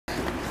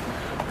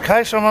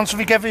Okay, so I'm on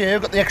something heavy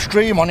here, got the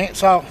extreme on it,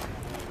 so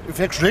if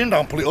the extreme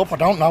don't pull it up, I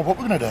don't know what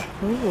we're going to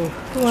do. Ooh,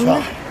 go on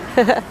then.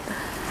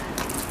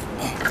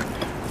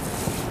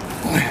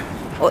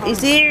 What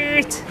is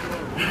it?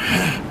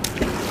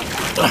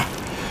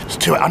 It's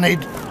too, I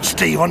need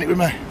Steve on it with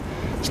me.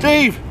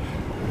 Steve,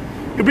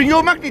 you bring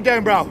your magnet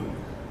down, bro.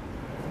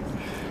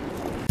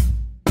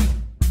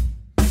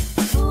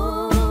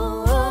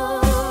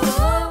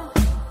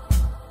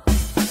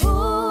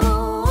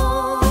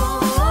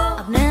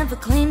 I've never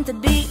claimed to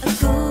be a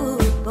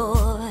good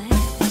boy.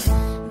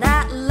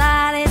 That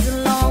light is a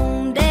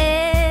long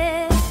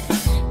day,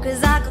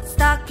 'cause I got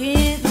stuck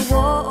in the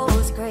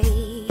war's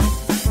grave.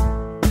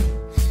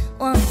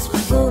 Once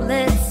with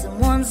bullets and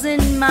one's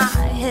in my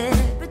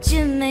head, but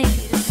you made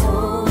it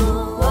so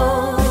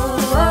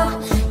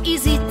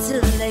easy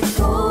to let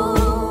go.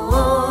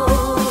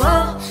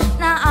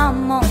 Now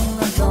I'm on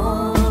the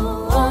road,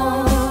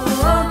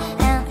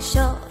 and it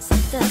sure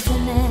stuck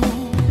in it.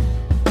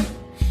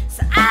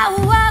 So I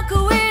will walk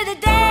with the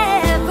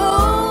devil.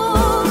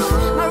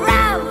 My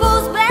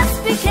rivals,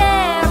 best be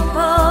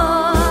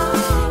careful,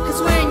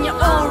 'cause when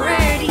you're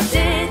already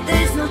dead,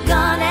 there's no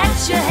gun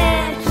at your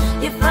head.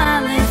 You're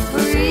finally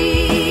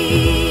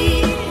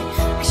free.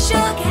 I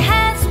shook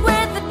hands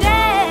with the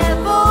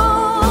devil.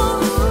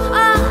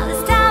 Oh,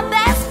 this time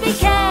best be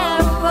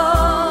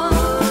careful,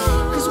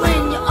 'cause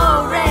when you're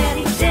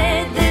already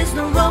dead, there's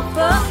no rope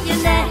for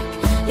your neck.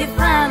 You're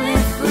finally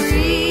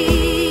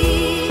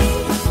free.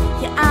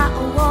 Yeah, I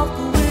walk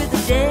with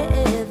the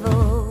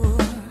devil.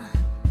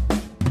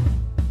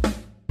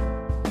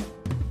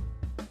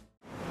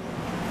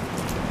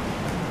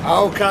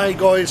 Okay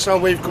guys, so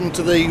we've come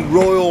to the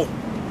royal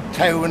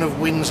town of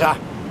Windsor.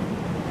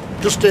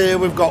 Just here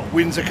we've got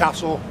Windsor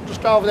Castle.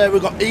 Just over there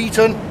we've got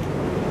Eton,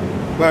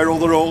 where all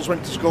the royals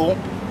went to school.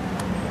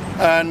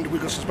 And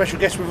we've got some special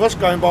guests with us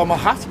going by my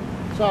hat.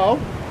 So,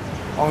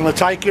 I'm going to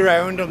take you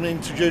around and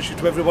introduce you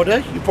to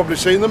everybody. You've probably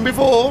seen them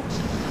before.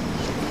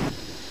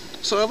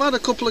 So I've had a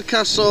couple of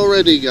casts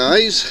already,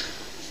 guys,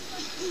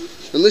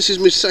 and this is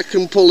my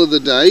second pull of the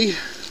day,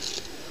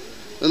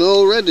 and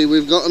already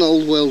we've got an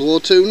old World War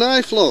II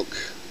knife, look.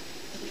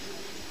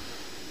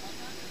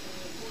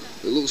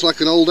 It looks like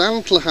an old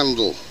antler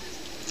handle,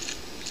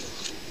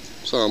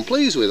 so I'm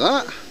pleased with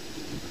that.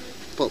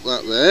 Pop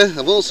that there.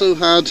 I've also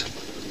had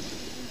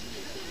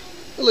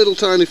a little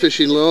tiny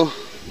fishing lure,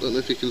 don't know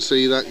if you can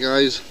see that,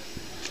 guys.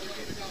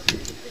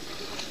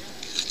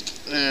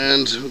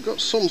 And we've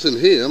got something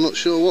here, I'm not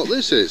sure what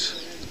this is.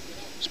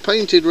 It's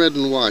painted red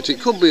and white. It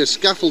could be a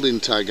scaffolding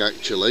tag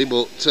actually,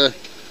 but I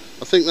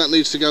think that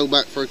needs to go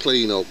back for a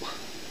clean up.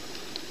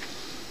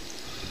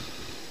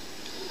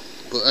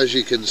 But as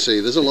you can see,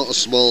 there's a lot of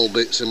small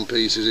bits and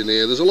pieces in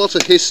here. There's a lot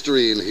of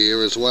history in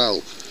here as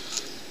well.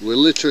 We're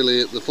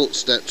literally at the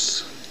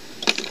footsteps.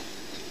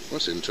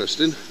 That's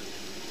interesting.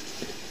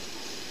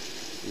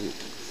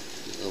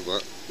 Have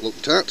that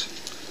looked at.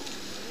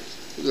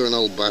 We've got an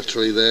old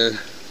battery there.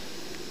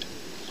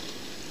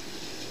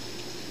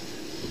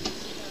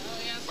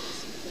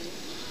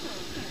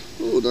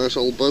 Oh, nice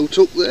old boat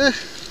up there.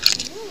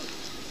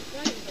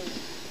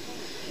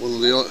 One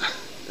of the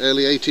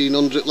early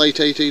 1800s, late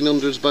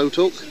 1800s boat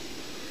hook.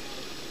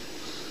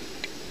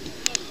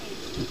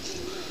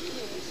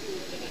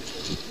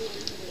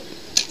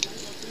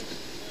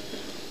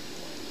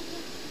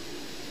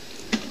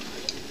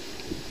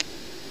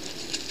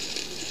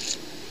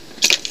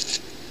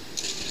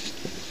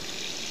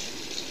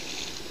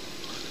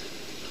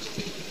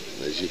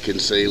 As you can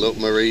see, look,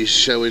 Marie's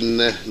showing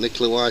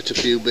Nicola White a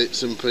few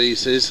bits and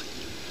pieces.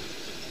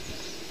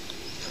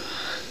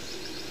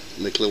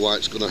 Nicola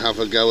White's going to have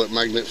a go at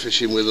magnet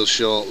fishing with us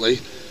shortly.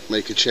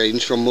 Make a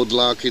change from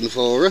mudlarking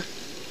for her.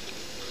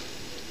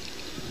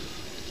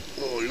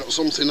 Oh, we've got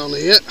something on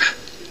here.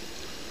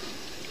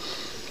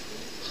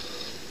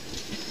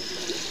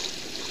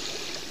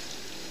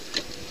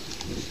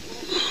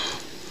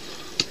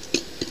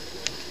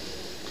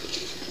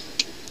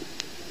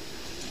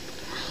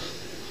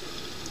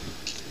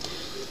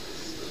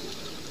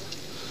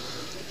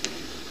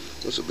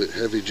 That's a bit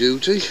heavy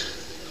duty.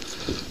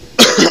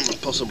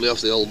 Possibly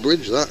off the old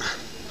bridge, that.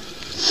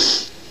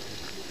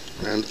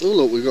 And oh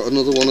look, we've got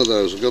another one of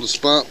those. We've got a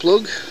spark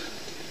plug.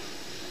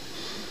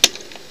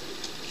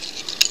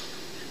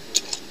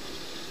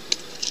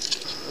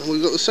 And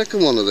we've got the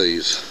second one of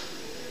these.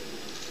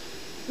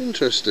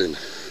 Interesting.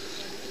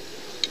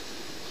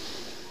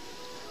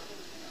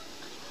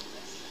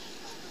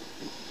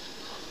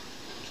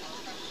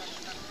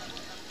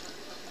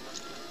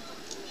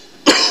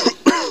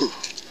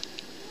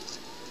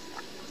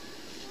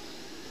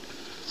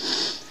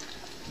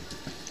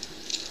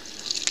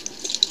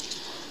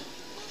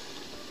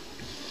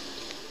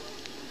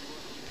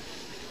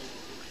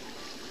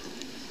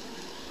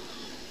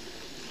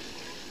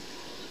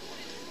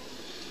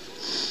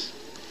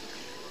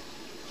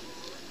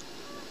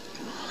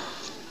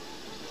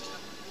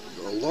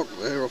 Lock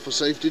there off a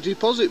safety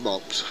deposit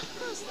box.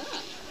 What's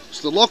that? It's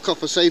the lock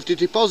off a safety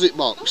deposit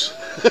box.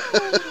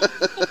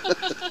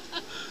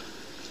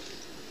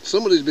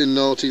 Somebody's been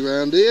naughty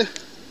round here.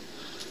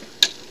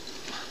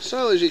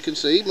 So as you can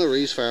see,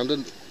 Marie's found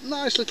a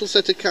nice little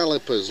set of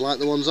calipers like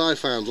the ones I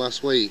found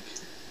last week.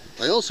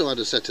 I also had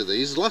a set of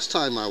these last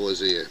time I was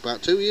here,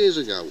 about 2 years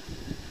ago.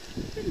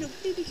 They look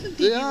really for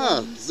They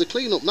are. They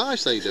clean up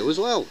nice, they do as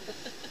well.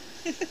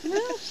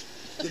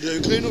 They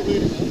do clean up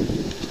really well.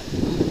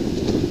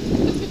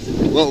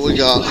 What we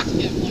got?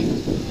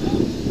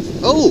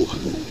 Oh,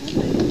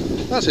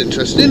 that's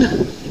interesting.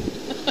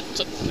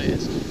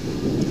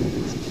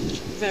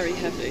 Very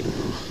heavy.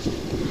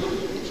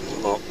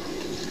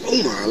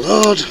 Oh my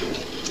lord.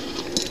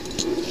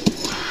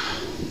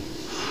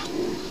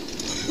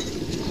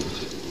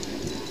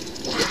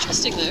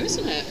 Interesting though,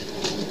 isn't it?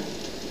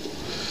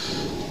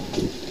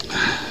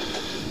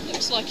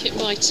 Looks like it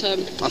might.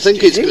 I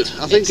think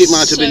it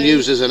might have been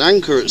used as an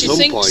anchor at some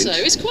point. So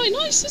it's quite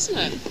nice, isn't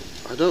it?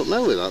 I don't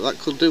know with that. That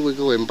could do with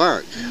going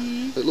back.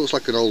 It looks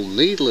like an old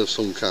needle of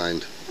some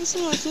kind. That's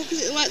what I thought,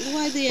 because it like the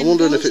way the I'm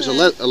wondering if it's a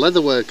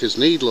leather worker's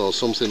needle or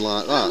something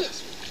like That that.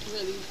 looks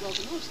really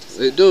rather nice.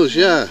 doesn't It does,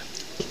 yeah.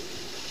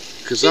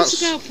 Because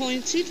It's well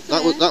pointed.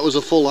 that was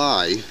a full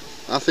eye.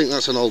 I think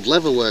that's an old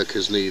leather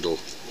worker's needle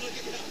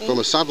from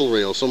a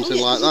saddlery or something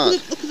like that.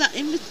 Look at that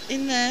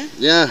in there.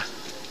 Yeah.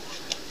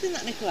 Isn't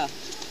that Nicola?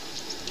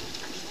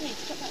 Yeah,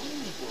 it's got that in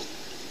there.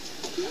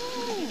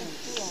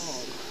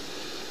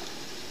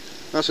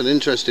 That's an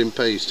interesting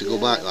piece to go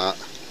back that.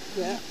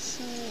 Yeah.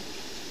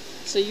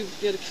 So you'll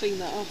be able to clean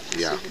that up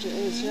and Yeah. see what it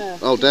is, yeah.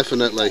 Oh,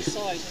 definitely. That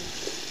side.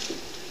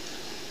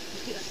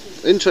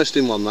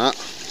 Interesting one, that.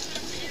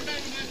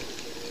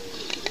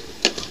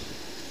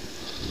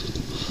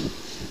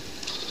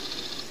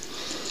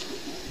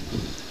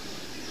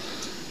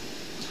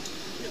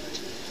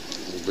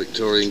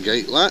 Victorian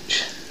gate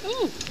latch.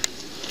 Oh.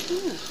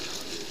 Yeah.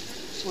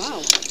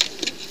 Wow.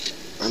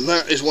 And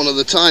that is one of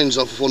the tines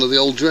off one of the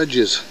old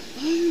dredges.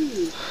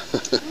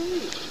 Oh.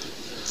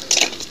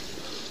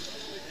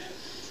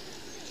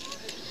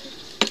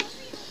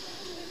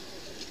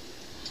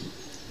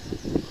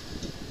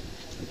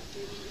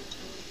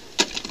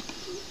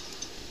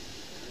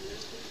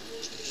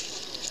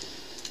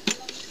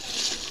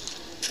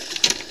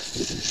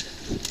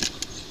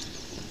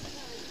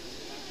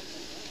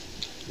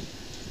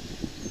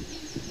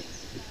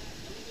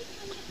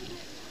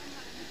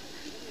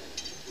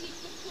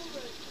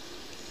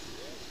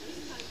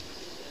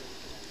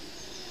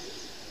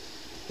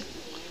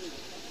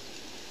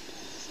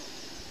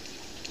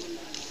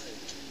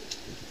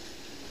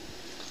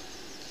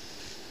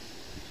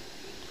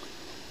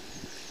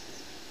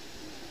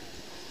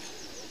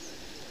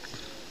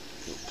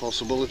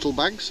 Possible little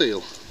bag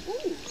seal.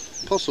 Ooh.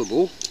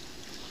 Possible.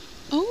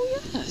 Oh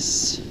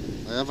yes.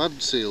 I have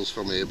had seals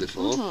from here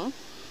before. I'll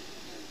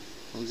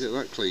get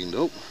that cleaned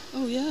up.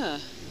 Oh yeah.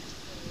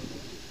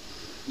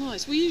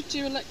 Nice. Will you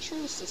do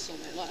electrolysis on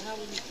it? Like how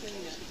will you clean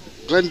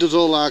it? Glenn does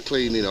all our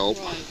cleaning up,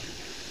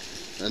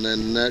 Right. and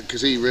then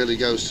because he really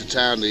goes to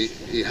town, he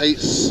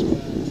hates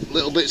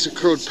little bits of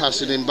crud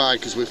passing him by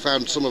because we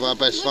found some of our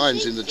best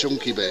finds in the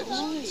chunky bits.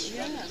 Right,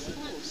 yeah, of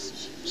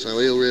course. So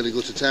he'll really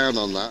go to town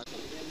on that.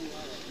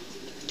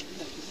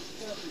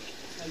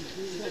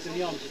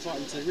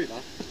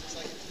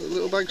 A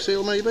little bag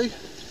seal maybe?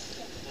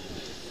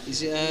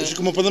 Is it, Does it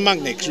come up on the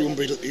magnet? Because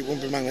it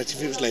wouldn't be magnet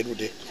if it was lead,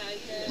 would it?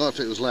 Not if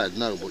it was lead,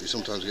 no, but you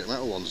sometimes get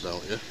metal ones,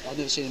 don't you? I've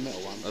never seen a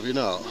metal one. Have you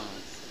not? No.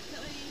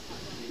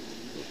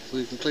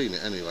 Well, you can clean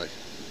it anyway.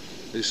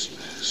 He's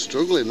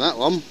struggling, that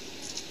one.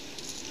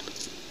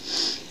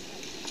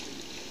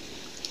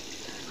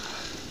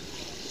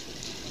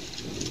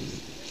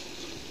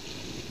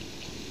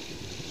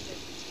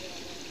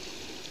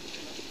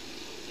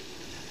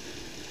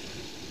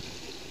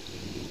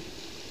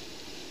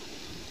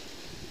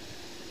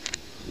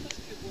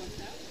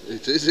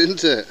 It is,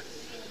 isn't it?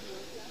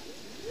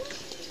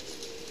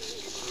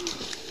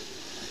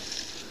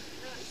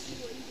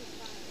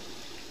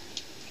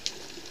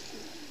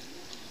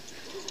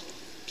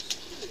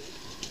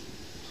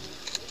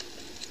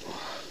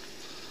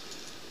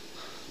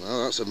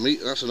 Well,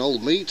 that's an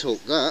old meat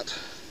hook, that.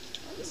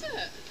 Is it?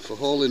 For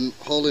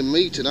hauling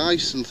meat and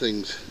ice and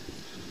things.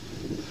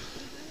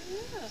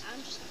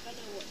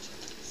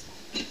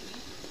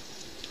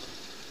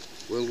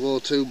 World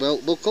War II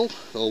belt buckle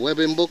or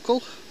webbing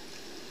buckle.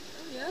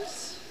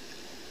 Yes.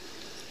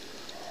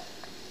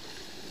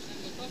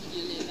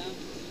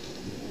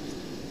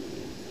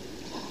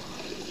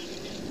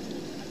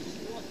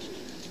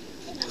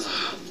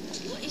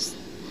 What is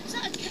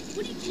that?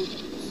 What do you call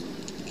it?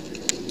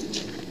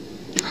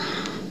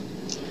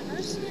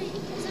 Honestly,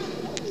 is that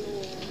metal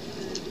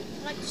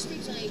or like just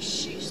things like they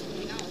shoot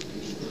something out?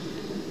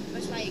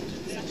 It's like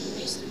a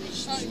wrist and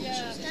it's Oh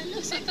yeah. that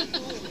looks like a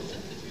ball.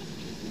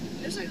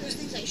 Looks like those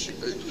things they shoot.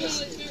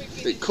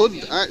 It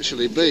could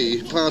actually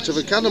be part of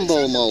a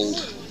cannonball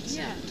mould.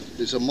 Yeah.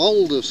 It's a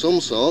mould of some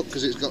sort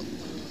because it's got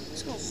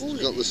It's got a hole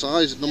in got it. the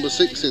size number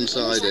 6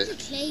 inside It's it. like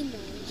a clay mold.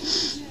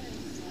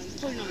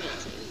 Probably not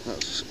meant to.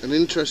 That's an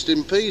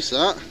interesting piece,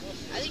 that. I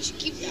think you should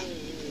keep that.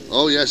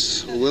 Oh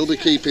yes, we will be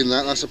keeping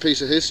that. That's a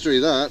piece of history,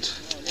 that.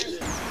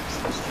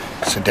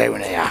 So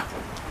down here,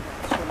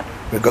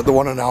 we've got the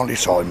one and only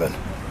Simon.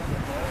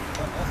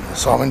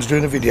 Simon's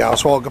doing a video,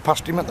 so I'll go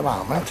past him at the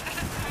moment.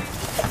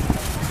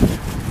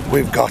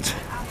 We've got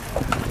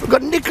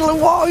Nicola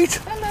White.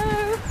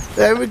 Hello.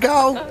 There we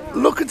go.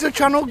 Look at the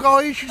channel,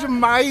 guys. She's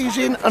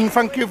amazing, and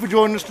thank you for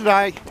joining us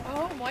today.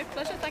 Oh, my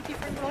pleasure. Thank you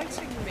for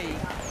inviting me.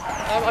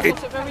 I've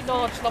got a very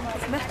large lump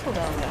of metal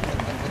down there.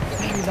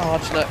 Very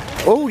large, look.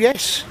 Oh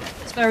yes,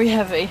 It's very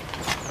heavy.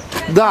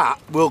 that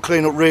will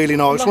clean up really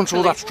nice once all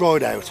Luckily. that's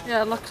dried out.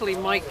 Yeah, luckily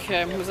Mike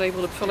was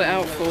able to pull it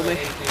out for me.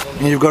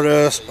 And you've got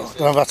a, I don't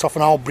know if that's off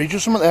an old bridge or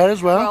something there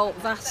as well. Well,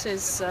 that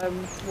is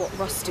what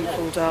Rusty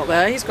pulled out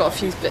there. He's got a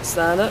few bits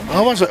there, look.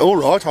 Oh, was it? All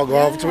right, I'll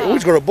go over to it. Oh,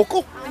 he's got a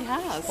buckle. He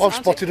has. I've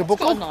spotted a He's got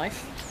buckle. a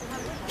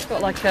knife. He's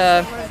got like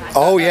a,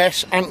 Oh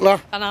yes,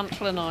 antler. an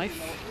antler knife.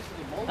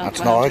 That's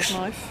Antler-handled nice.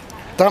 Knife.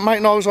 Don't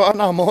make noise like that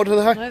no more, do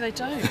they? No, they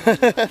don't.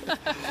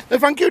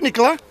 Thank you,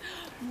 Nicola.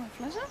 My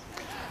pleasure.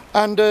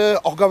 And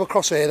I'll go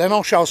across here then.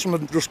 I'll show some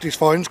of Rusty's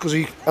finds because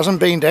he hasn't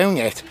been down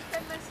yet.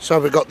 So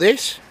we've got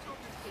this.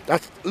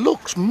 That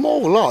looks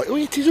more like... Oh,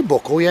 it is a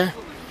buckle, yeah.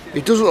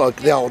 It does look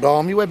like the old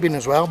army webbing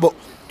as well, but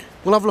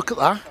we'll have a look at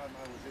that.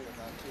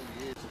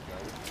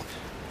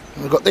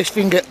 And we've got this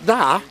thing.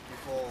 That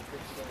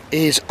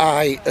is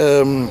a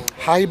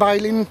hay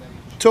baling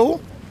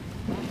tool.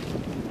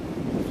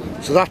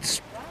 So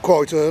that's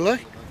quite early.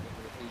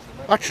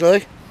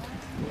 Actually,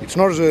 it's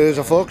not as early as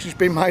I thought because it's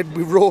been made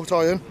with wrought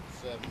iron.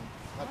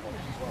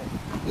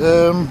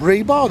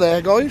 Rebar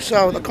there, guys,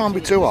 so that can't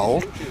be too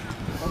old.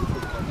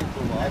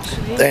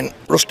 Then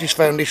Rusty's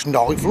found this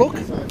knife, look.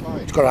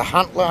 It's got a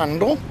antler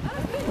handle,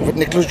 what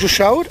Nicola's just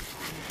showed.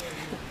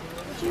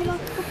 Would you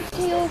like a cup of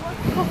tea or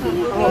coffee?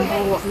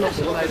 Oh, I'm not at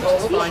the moment.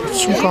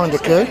 It's fine. Some kind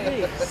of key.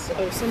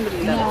 Oh, somebody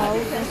there.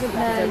 No, there's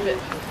They're a no. bit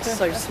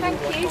so small.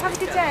 Thank you. Have a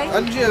good day.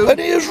 And you. And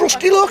here's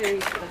Rusty, look.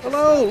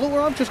 Hello, look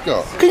what I've just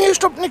got. Can you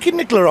stop nicking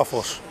Nicola off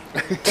us?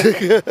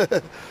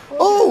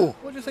 Oh,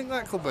 What do you think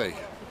that could be?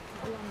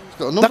 It's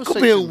got a number that could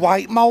 6 be a in-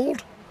 white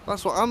mould.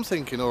 That's what I'm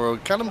thinking, or a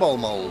cannonball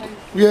mould.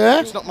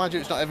 Yeah. It's not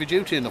magic, it's not heavy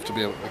duty enough to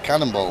be a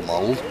cannonball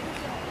mould.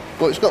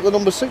 But it's got the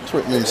number 6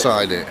 written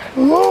inside it.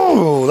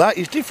 Oh, that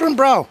is different,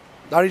 bro.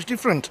 That is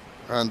different.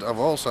 And I've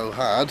also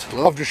had, I've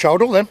look, just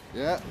showed all them.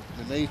 yeah,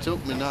 my meat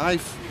up, my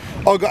knife.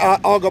 I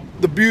got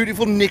the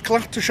beautiful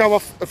Nicola to show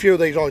off a few of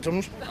these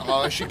items.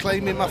 Oh, is she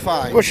claiming my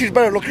find? Well, she's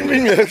better looking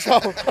than you, so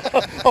I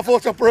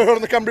thought I'd put her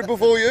on the camera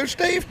before you,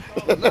 Steve.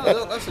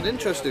 No, that's an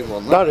interesting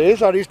one. That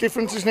is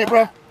different, isn't it,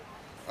 bro?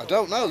 I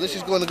don't know, this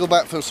is going to go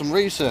back for some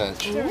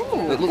research.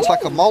 It looks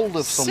like a mould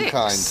of some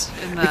kind.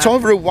 In there. It's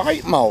either a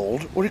white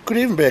mould, or it could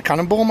even be a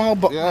cannonball mould,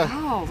 but Yeah,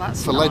 Oh,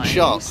 that's for nice. lead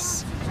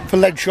shots. for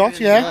lead shot,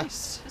 yeah.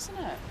 Nice, isn't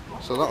it?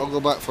 So that'll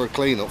go back for a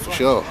clean up for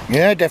sure.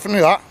 Yeah,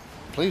 definitely that.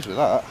 Pleased with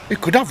that. It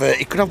could have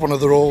one of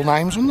the royal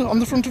names on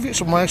the front of it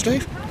somewhere,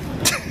 Steve.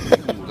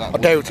 I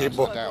doubt it,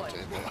 but- I doubt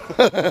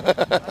it.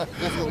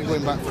 Definitely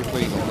going back for a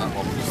clean up, that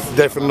one.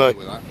 Definitely.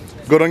 With that.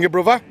 Good on you,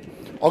 brother.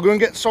 I'll go and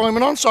get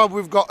Simon on. So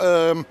we've got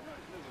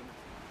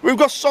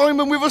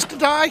Simon with us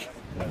today.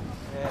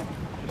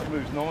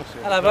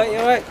 Hello mate, you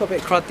alright? Got a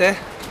bit of crud there.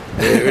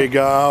 Here we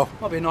go.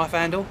 Might be a knife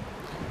handle.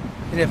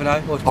 You never know.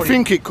 Well, it's I probably-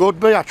 think it could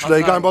be actually, I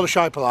don't know. going by the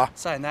shape of that.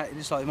 saying that, it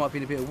looks like it might be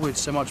in a bit of wood,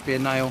 so it might just be a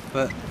nail,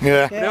 but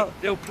Yeah.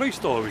 The old police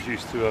divers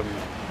used to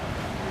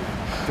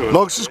do it.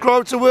 Like,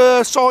 subscribe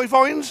to Si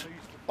Finds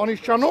on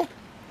his channel.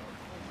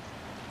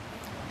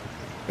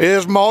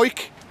 Here's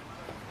Mike.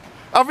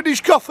 Having his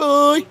coffee.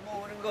 Morning,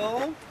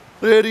 all.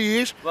 There he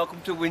is.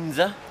 Welcome to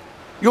Windsor.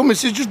 Your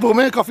missus just brought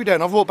me a coffee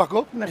down. I've walked back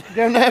up.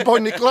 Down there by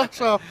Nicola.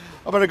 So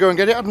I better go and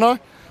get it, hadn't I?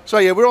 So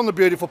yeah, we're on the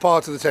beautiful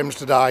part of the Thames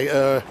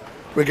today.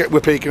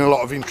 We're piquing a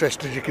lot of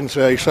interest, as you can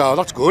see. So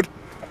that's good.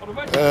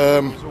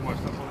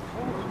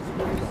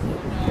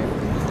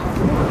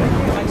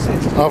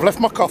 I've left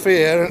my coffee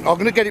here, and I'm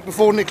going to get it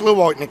before Nicola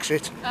White nicks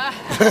it. Yeah,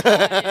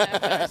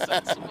 very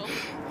sensible.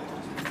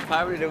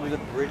 Apparently there was a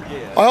bridge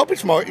here. I hope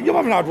it's Mike. You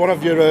haven't had one,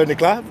 have you,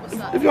 Nicola?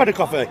 Have you had a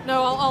coffee?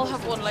 No, I'll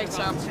have one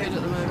later. I'm good at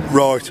the moment.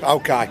 Right,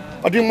 okay.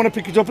 I didn't want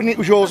to pick it up and it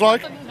was yours,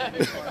 like.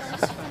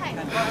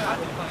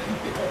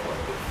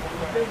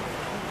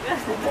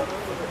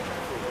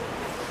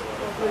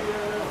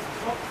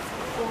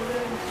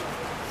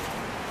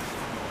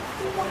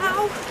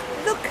 Wow,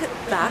 look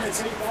at that.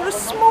 For a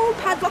small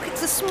padlock,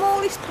 it's the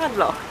smallest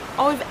padlock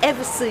I've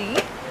ever seen.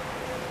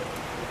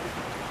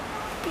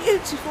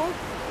 Beautiful.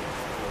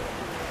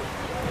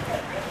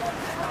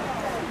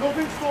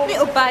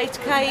 Little bait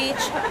cage.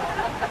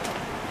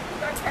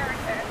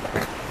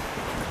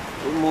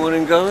 Good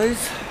morning,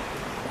 guys.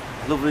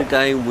 Lovely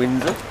day in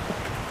Windsor.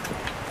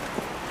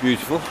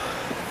 Beautiful.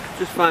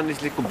 Just found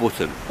this little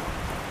button.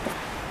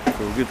 So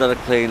we'll give that a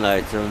clean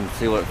later and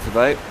see what it's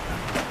about.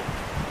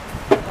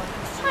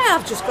 I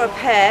have just got a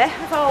pair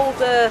of old,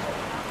 do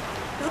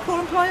they call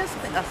them pliers? I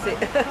think that's it.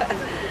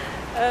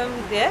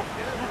 Yeah,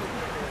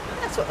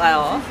 that's what they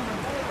are.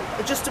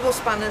 Adjustable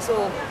spanners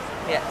or,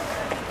 yeah.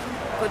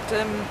 But,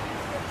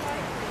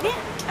 yeah,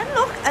 and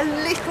look, a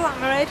little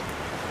hammerhead.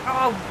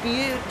 Oh,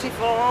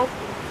 beautiful.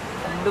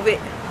 Love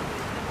it.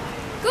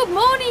 Good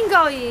morning,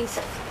 guys.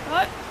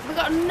 Right, we've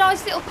got a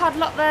nice little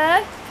padlock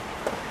there.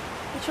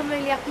 which I'm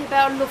really happy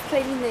about. I love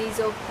cleaning these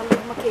up. I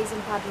love my keys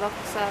and padlock,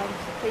 so I'm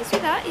pleased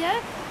with that, yeah.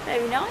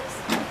 Very nice.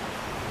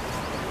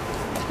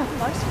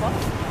 Nice one.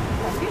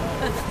 Thank you.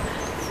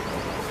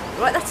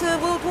 Right, that's a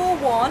World War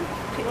One.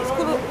 It's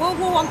called a World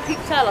War One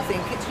pigtail, I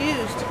think. It's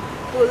used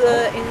for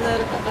in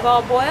the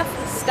barbed wire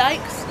for the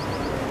stakes.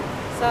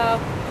 So,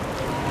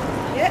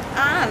 yeah,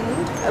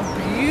 and a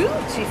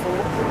beautiful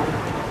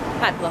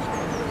padlock.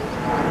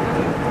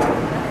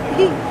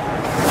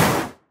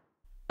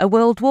 A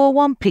World War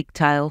I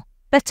pigtail,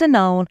 better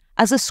known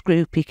as a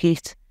screw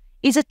picket,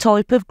 is a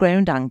type of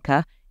ground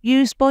anchor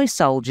used by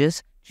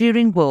soldiers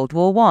during World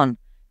War I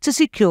to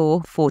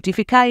secure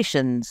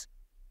fortifications.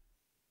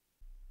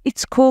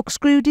 Its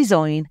corkscrew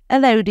design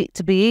allowed it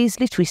to be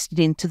easily twisted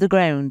into the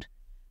ground,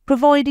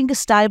 providing a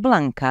stable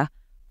anchor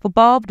for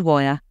barbed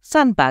wire,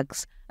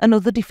 sandbags and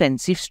other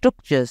defensive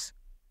structures.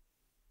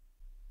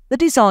 The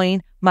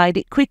design made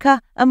it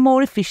quicker and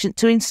more efficient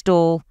to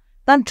install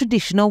than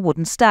traditional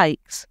wooden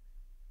stakes,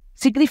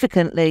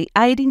 significantly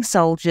aiding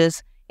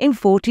soldiers in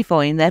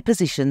fortifying their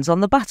positions on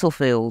the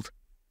battlefield.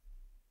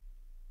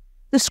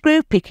 The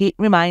screw picket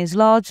remains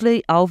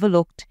largely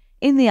overlooked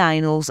in the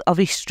annals of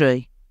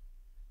history,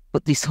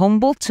 but this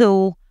humble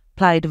tool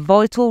played a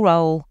vital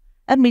role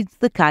amidst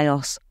the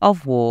chaos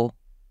of war.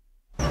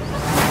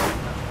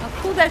 I've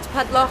pulled out a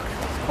padlock,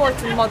 it's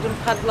quite a modern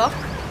padlock,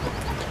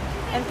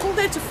 and pulled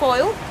out a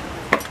foil.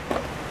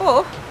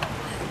 Oh,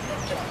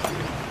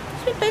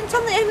 it's a bit bent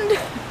on the end.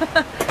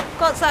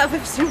 Can't say I've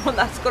ever seen one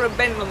that's got a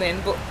bend on the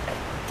end, but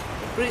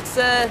it's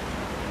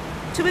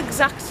too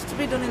exact to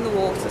be done in the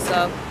water,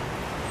 so.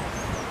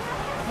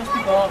 Must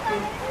be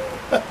barking.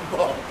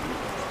 Oh.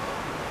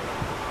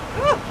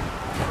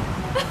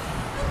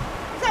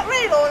 Is that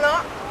real or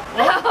not?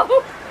 No!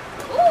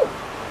 Oh,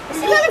 is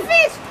that a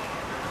fish?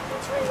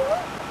 It's real.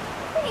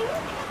 Pink.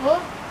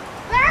 What?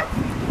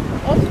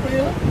 What's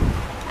real?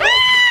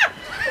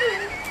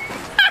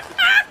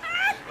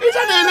 It's a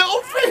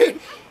little fish!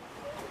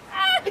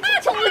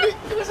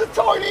 It was the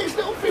tiniest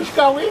little fish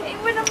going.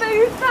 When I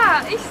moved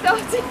that, he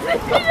started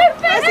flipping.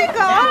 Where's it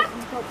gone?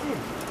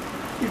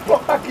 He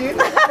popped back in.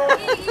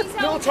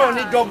 Little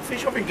tiny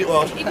dogfish, I think it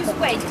was. He was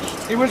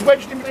wedged. He was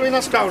wedged in between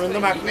that stone and the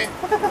magnet.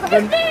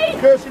 When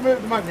Kirsty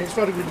moved the magnet, it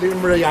started with Lou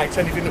and Marie ate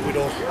anything that we do.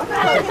 You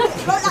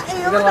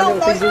got like a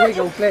little piece of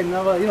wiggle, Glenn.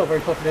 You're not very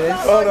popular then.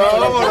 Oh no,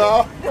 oh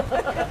no.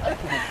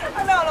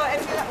 I don't like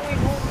anything that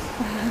wiggle.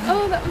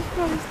 Oh, that was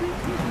promising.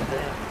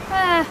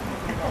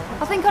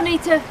 I think I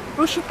need to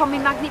brush up on my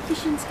magnet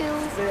fishing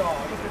skills.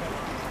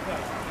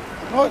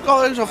 Right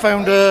guys, I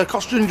found a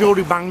costume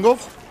jewellery bangle.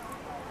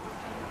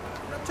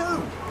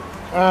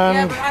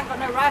 Yeah, but I ain't got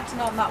no writing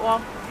on that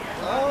one.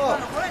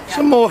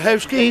 Some more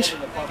house keys.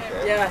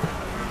 Yeah.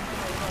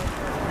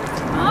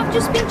 I've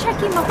just been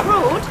checking my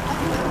crud,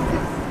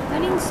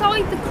 and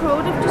inside the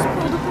crud I've just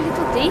pulled up a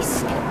little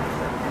disc.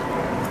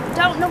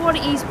 Don't know what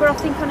it is, but I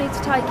think I need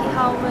to take it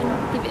home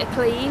and give it a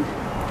clean.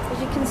 As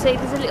you can see,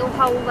 there's a little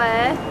hole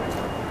there,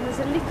 and there's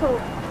a little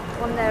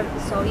one there at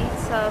the side,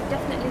 so I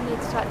definitely need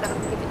to take that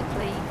and give it a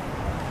clean.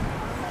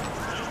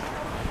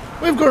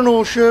 We've got an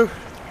horseshoe,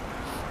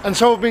 and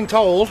so I've been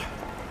told,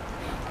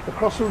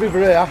 across the river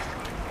here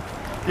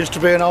used to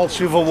be an old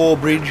Civil War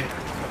bridge.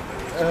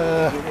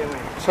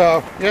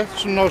 So yeah,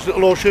 some nice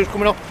little horseshoes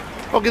coming up.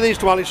 I'll give these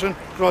to Alison,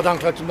 because I don't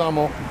collect them no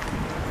more.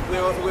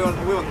 We want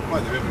by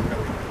the river.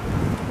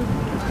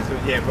 So,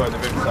 yeah, by the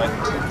riverside.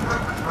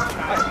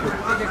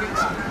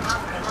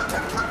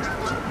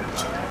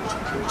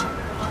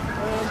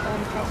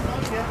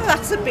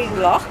 That's a big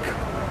lock.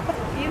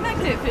 You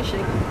magnet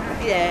fishing?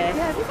 Yeah.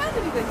 Yeah, have you found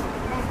anything?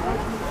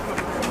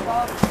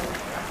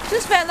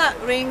 Just found that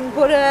ring,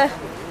 but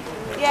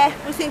yeah,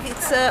 we think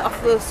it's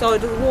off the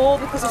side of the wall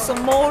because there's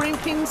some mooring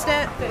pins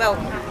down, well,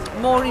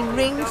 mooring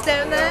rings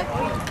down there.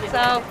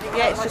 So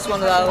yeah, it's just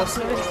one of those.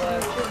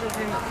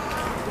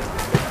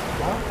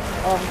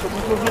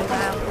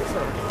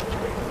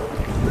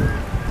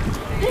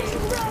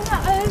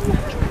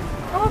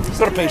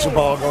 Got a piece of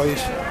bar,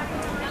 guys,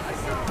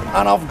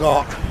 and I've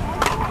got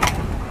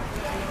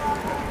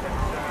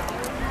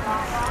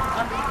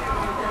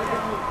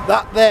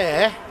that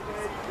there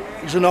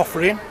is an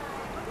offering.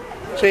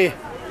 See,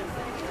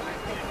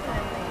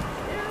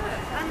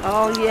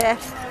 Oh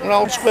yes. an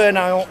old square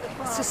nail.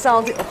 Let's just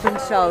hold it up and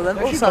show them.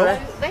 Oh sorry.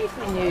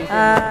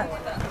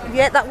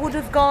 Yeah, that would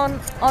have gone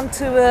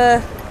onto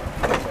a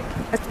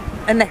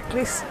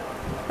necklace.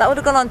 That would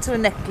have gone onto a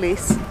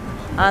necklace,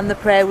 and the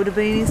prayer would have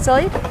been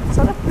inside.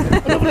 Sorry.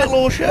 Another little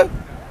horseshoe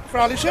for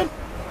Alison.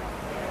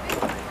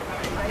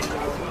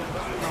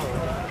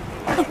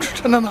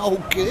 And an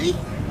old key.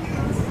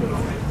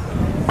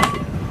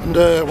 And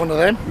one of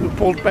them. We've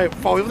pulled about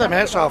 5 of them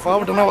out so far.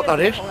 We don't know what that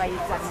is.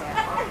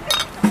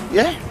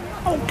 Yeah,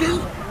 old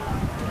key.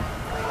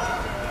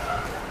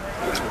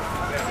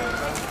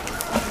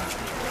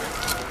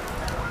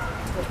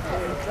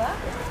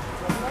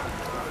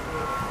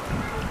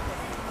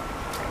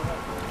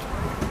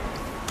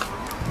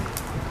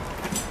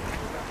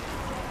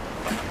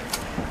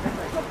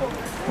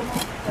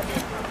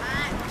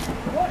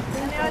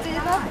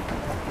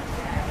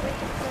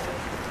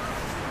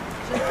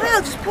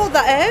 I just pulled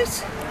that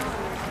out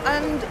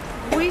and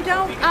we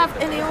don't have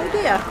any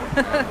idea.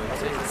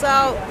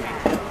 So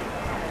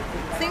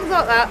things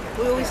like that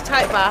we always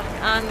take back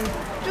and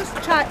just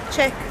check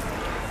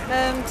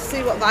to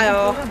see what they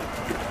are.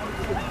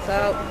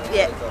 So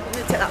yeah, I'm going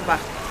to take that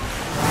back.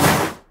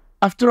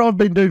 After I've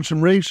been doing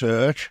some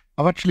research,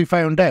 I've actually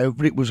found out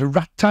that it was a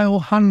rat tail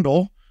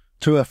handle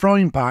to a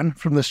frying pan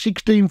from the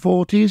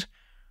 1640s,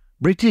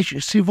 British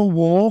Civil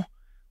War.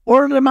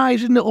 What an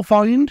amazing little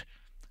find.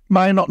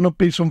 May not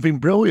be something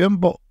brilliant,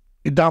 but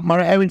it don't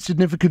matter how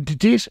insignificant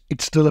it is,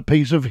 it's still a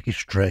piece of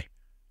history.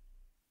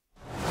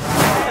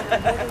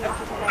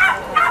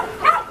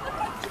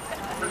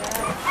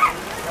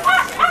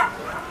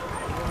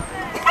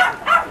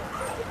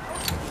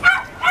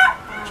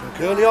 Some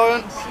curly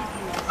iron.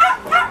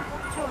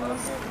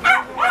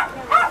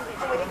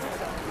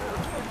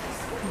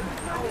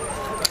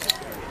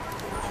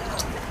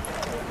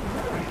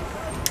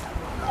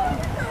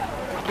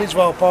 As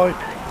well, boy.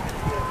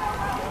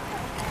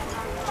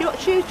 Do you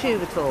watch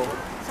YouTube at all?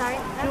 Sorry?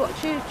 Do you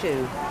watch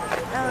YouTube?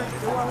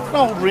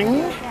 No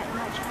ring.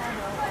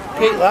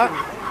 Keep that.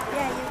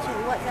 Yeah, YouTube.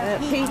 What's that?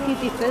 Peaky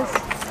dippers.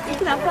 You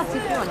can have that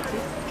if you want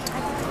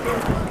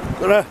it.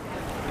 Got a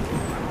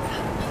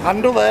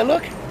handle there,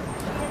 look.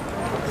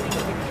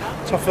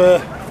 It's off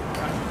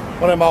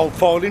one of them old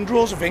filing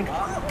drawers, I think.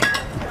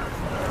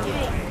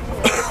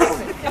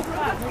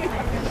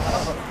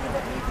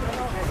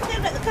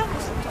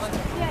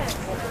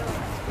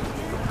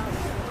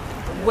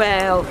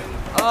 Well,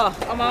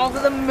 I'm over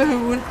the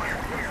moon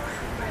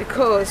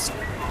because,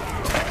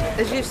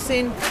 as you've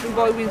seen, we're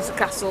by Windsor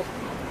Castle.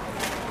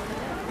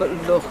 But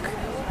look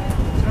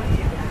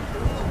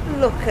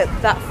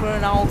at that for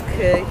an old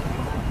key.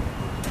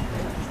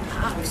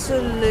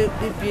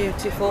 Absolutely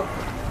beautiful.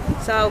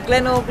 So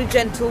Glenn will be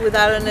gentle with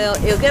that and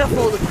he'll get off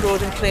all the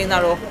crud and clean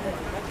that up.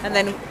 And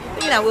then,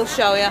 we'll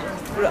show you.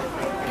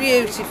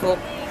 Beautiful.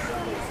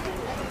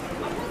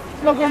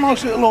 Look, got a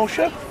nice little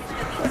Osha.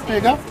 There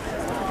you go.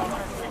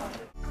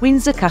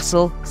 Windsor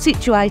Castle,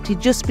 situated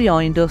just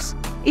behind us,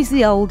 is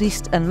the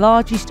oldest and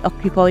largest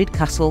occupied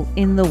castle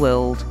in the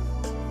world.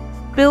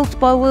 Built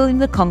by William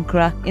the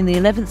Conqueror in the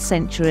 11th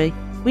century,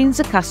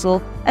 Windsor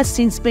Castle has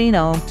since been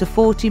home to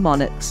 40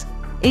 monarchs,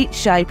 each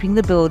shaping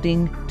the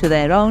building to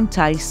their own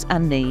tastes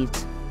and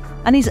needs,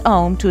 and is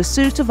home to a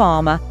suit of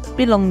armour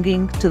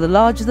belonging to the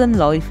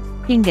larger-than-life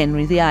King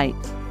Henry VIII.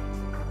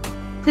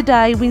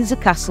 Today, Windsor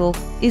Castle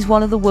is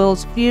one of the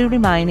world's few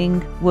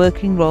remaining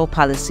working royal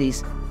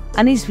palaces,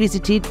 and is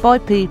visited by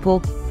people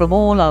from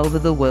all over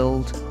the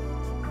world,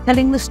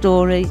 telling the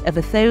story of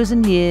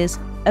 1,000 years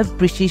of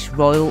British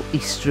royal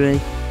history.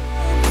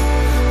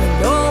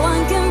 No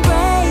one can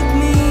break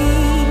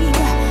me,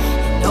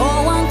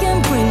 no one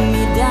can bring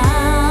me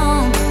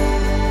down.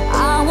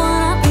 I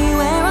wanna be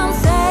where I'm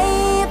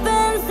safe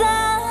and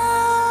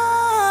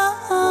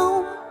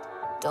sound.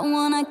 Don't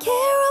wanna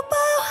care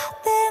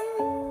about them,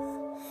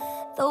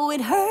 though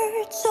it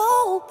hurts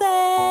so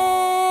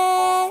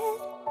bad.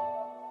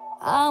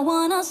 I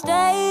wanna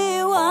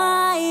stay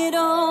wide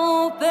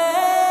open.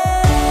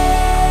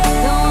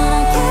 Don't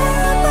wanna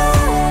care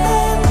about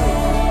them,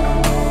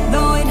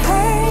 though it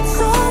hurts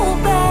so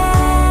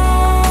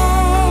bad.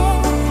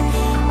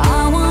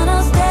 I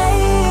wanna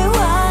stay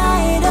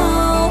wide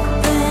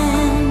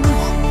open.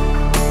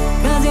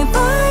 'Cause if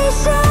I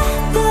shut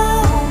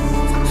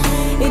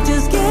down, it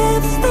just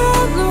gives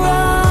them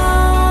right.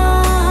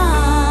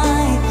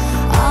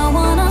 I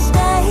wanna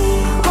stay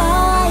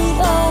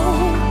wide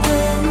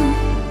open.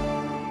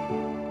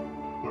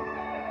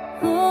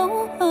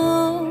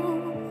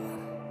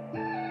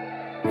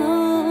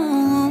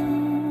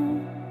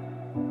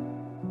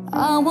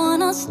 I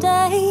wanna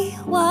stay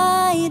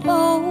wide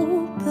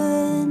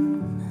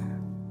open.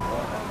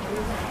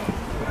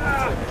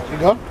 You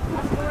gone?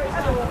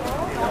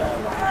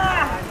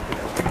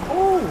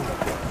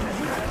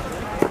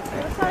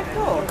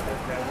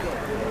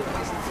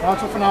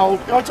 Out of an old,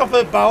 out of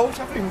a boat,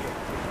 I think.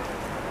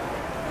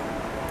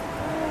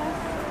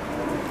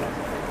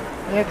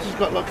 Yeah, 'cause it's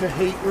got like a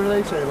heat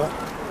relay saver.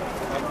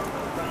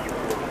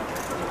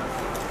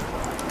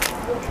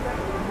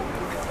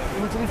 You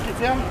want to lift it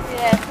down?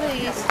 Yeah,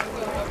 please.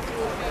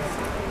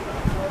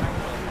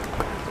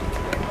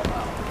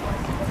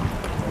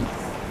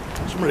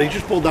 Somebody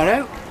just pulled that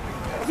out.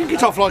 I think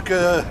it's off like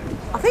a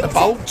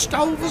boat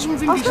stove or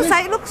something. I was going to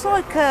say, it looks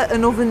like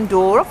an oven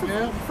door off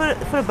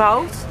for a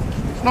boat.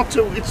 It's not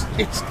too,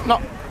 it's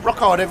not rock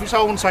hard heavy, so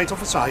I wouldn't say it's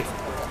off a safe.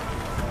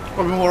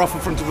 Probably more off the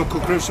front of a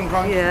cooker of some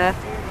kind. Yeah.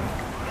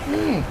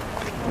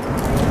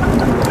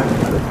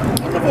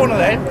 I've got one of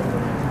them.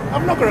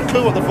 I've not got a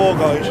clue what the for,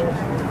 guys.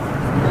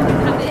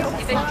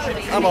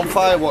 I'm on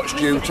fire watch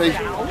duty.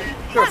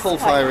 Got a full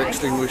fire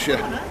extinguisher.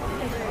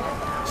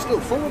 Still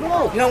full of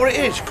all. You know what it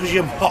is? Because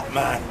you're hot,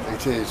 man.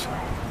 It is.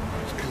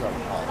 It's because I'm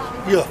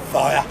hot. You're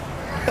fire.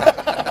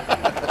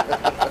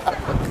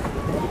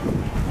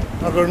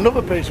 I've got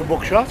another piece of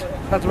buckshot.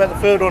 That's about the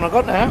third one I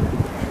got now.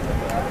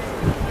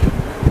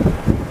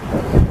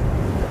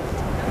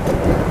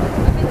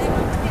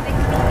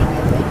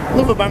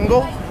 Another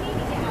bangle.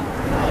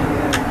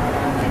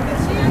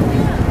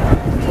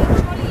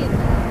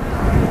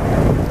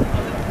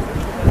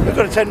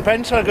 got a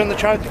 10p, I'll go in the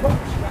charity box.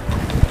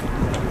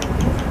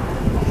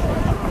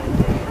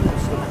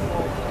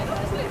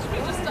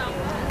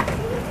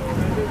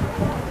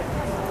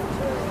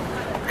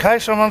 Okay,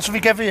 so once we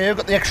get here, we've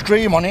got the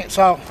extreme on it,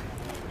 so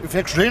if the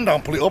extreme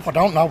don't pull it up, I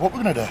don't know what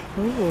we're going to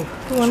do. Ooh,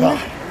 go on then.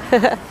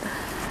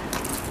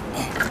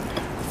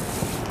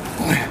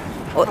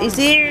 What is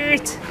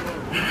it?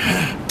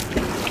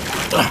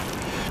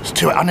 It's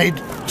too, I need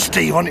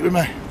Steve on it with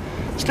me.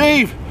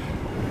 Steve,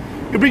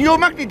 you bring your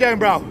magnet down,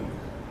 bro.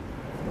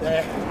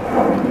 There.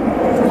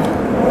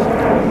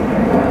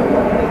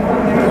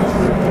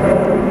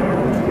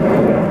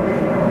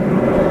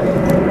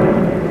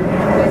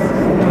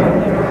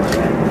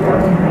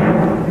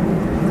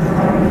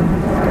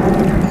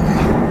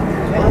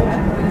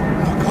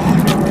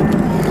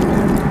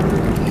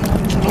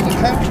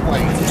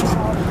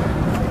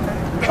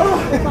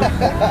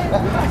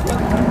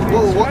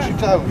 Whoa, watch your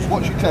toes,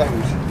 watch your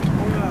toes.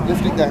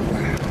 Lift it down.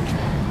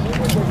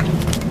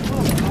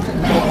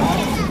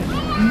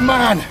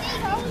 Man!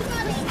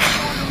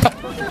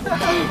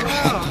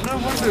 No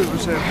wonder it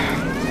was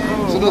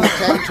It's another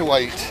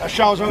counterweight. That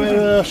shows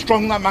how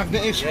strong that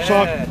magnet is. Yeah,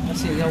 So,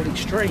 that's the old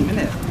extreme, isn't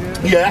it?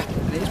 yeah.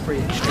 And it is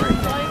pretty extreme.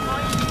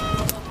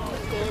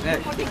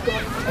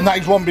 Yeah. And that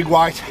is one big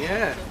weight.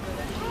 Yeah.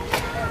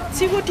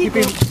 See what you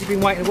You've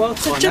been waiting a while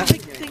to find Such a that.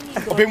 big thing.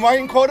 I've been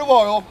waiting quite a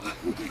while.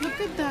 Look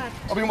at that.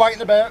 I've been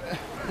waiting about.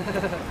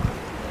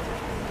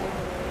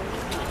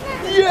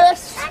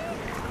 Yes!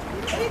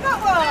 You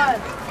got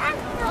one.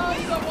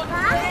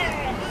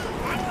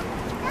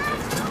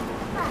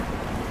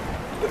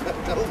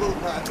 Don't look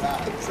like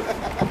that.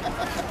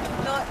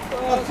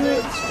 That's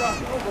it.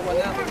 That's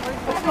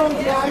number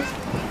 98.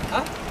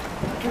 Huh?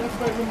 That's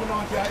about number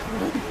 98.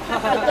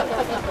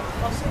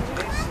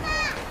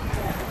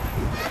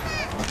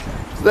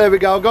 So there we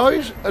go,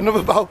 guys.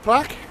 Another boat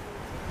plaque.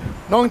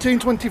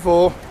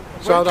 1924.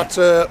 So that's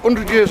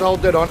 100 years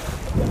old dead on.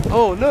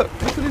 Oh, look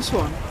at this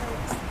one.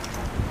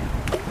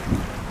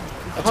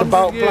 That's a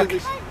boat 100 plaque.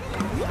 years.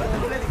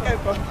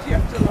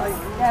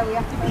 Yeah, we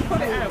have to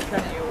put it out,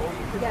 can you?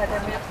 Yeah,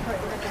 then we have to put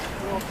it in the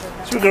water.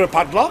 So we've got a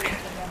padlock.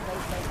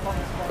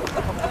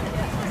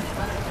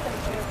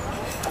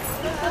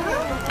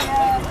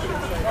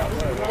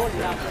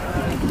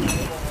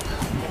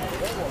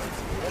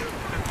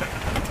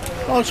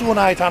 Nice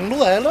 1/8 handle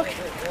there, look.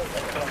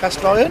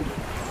 Cast iron.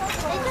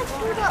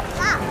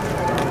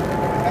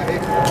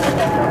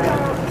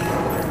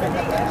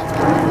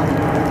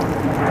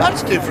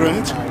 That's different.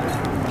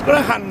 It's got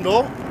a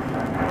handle.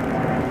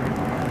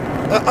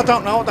 I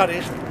don't know what that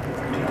is.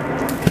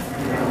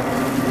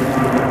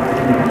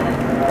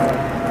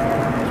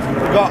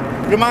 We've got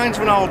remains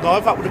of an old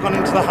knife. That would have gone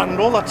into the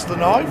handle. That's the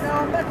knife.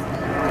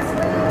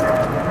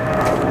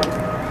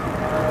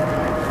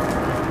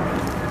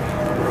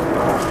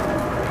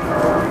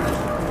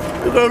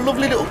 We've got a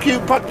lovely little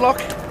cute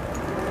padlock.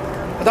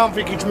 I don't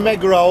think it's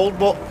mega old,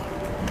 but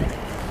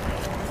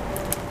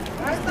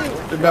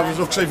let me have a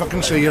look, see if I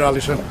can see you,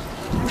 Alison.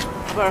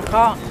 Well, I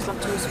can't because I'm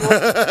too small.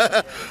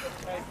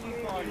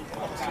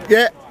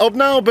 Yeah, up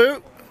now,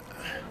 boot.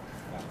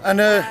 And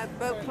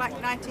Boat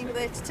plaque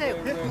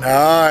 1932.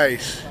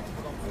 nice.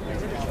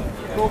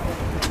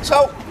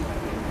 So,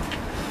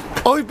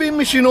 I've been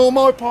missing all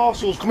my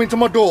parcels coming to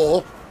my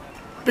door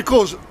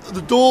because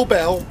the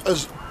doorbell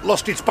has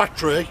lost its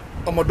battery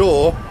on my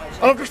door,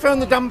 and I've just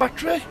found the damn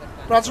battery.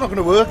 But that's not going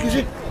to work, is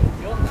it?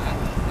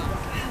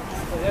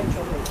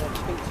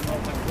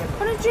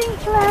 Want a drink,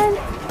 Glenn?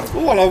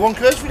 Oh, hello, one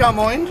curse, if you don't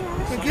mind.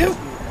 Thank you.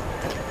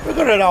 We've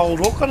got an old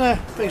hook and a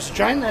piece of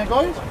chain there,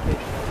 guys.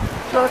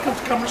 So I come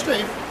to camera,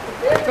 Steve.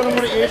 Tell them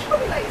what it is.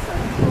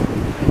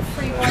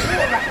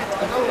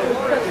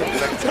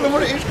 Tell them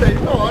what it is, Steve.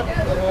 Go on. I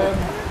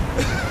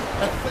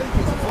think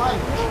it's a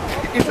flank.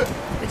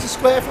 It's a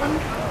square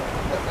flank.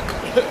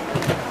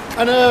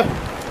 And a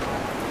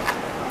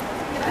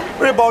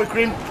bit of bike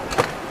rim.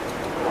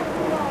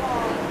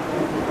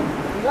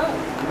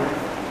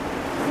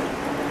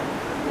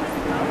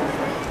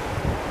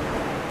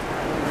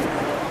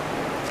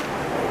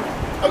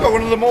 I got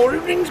one of the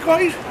mooring rings,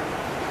 guys.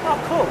 Oh,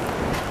 cool.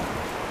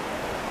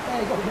 Yeah,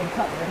 you got a big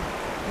cut there.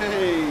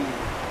 Hey.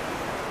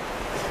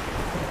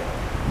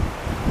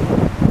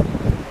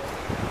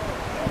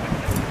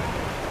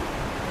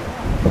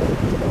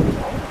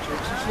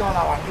 It's the all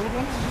handled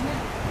ones, isn't it?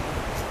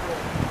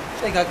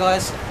 There you go,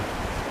 guys.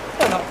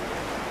 Turn up.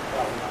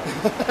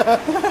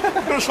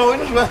 Got a sign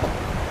as well.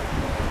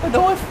 A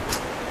knife.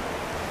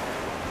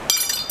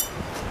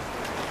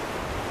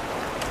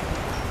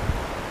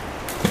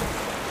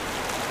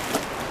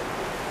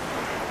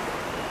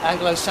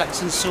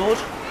 Anglo-Saxon sword. I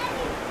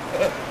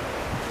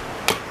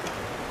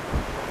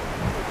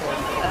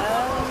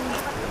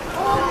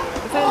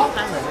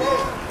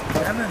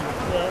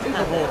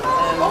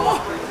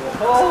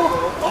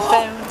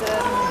found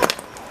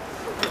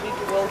maybe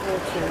World War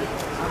II.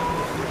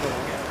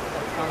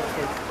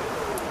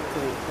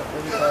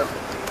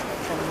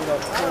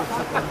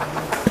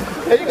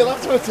 There you go,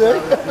 that's what it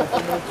is.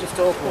 Just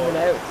all coming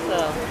out,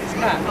 so it's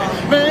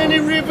crap. Many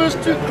rivers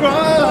to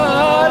cross.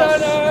 I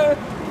don't know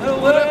the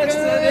words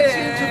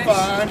to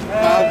find.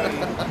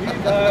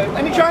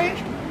 Any change?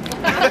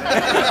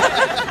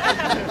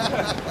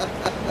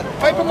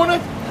 Paper money?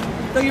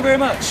 Thank you very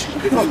much.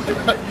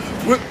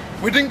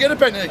 we didn't get a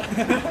penny.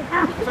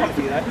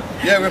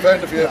 Yeah, we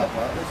found a few.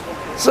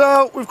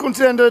 So, we've come to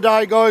the end of the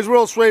day, guys. We're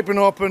all sweeping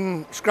up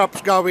and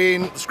scrap's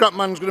going. The scrap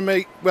man's going to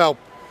meet, well,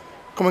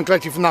 come and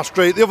collect it from that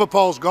street. The other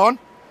pole's gone.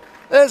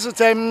 There's the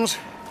Thames.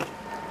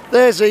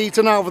 There's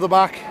Eton over the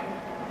back.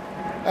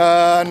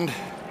 And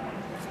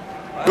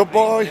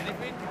goodbye.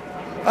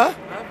 Huh?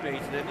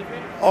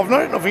 I've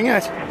not eaten nothing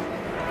yet.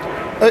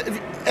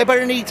 About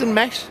an Eton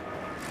mess?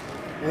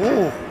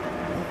 Oh.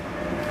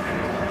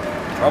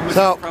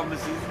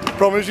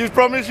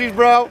 Promises,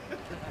 bro.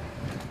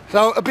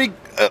 So a big,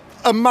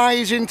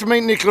 amazing to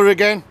meet Nicola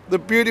again. The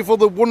beautiful,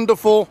 the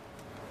wonderful,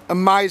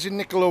 amazing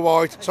Nicola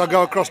White. So I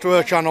go across to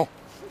her channel.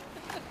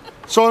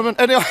 Simon,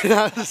 anyway,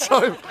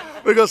 so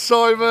we've got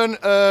Simon,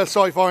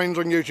 Sci-Finds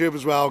on YouTube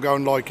as well. Go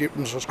and like it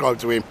and subscribe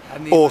to him.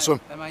 Awesome.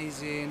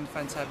 Amazing,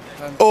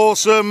 fantastic.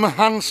 Awesome,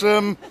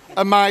 handsome,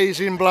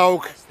 amazing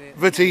bloke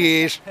that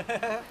he is.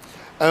 And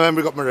then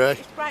we've got Marie.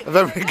 And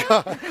then we've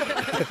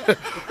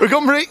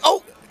got Marie.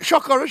 Oh,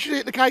 shock horror, she's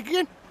eating the cake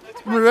again.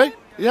 Marie,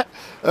 yeah.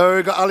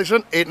 We've got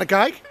Alison eating the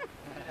cake.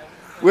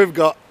 We've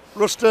got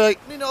Rusty.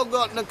 Me not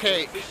got no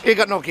cake. He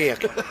got no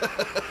cake.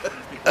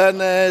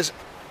 And there's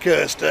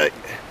Kirsty.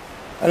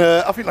 And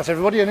I think that's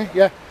everybody, isn't it?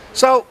 Yeah.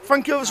 So,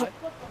 thank you.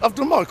 I've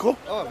done Michael.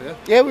 Oh, have you?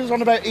 Yeah, we was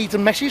on about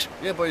Eton messes.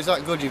 Yeah, but he's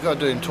that good, you've got to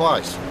do him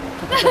twice.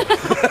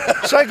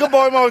 Say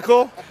goodbye,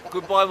 Michael.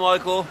 Goodbye,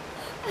 Michael.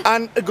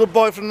 And a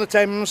goodbye from the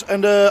Thames.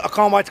 And I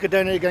can't wait to get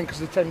down here again because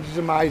the Thames is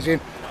amazing.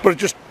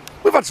 But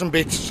we've had some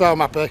bits, so I'm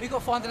happy. Who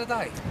got find of the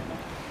day?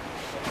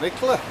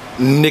 Nicola.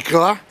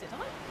 Nicola.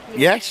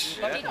 Yes.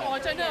 I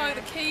don't know.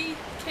 The key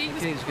was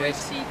Key's pretty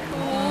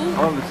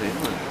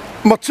good. cool.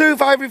 My two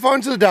favourite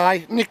finds of the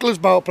day, Nicola's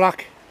boat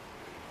plaque,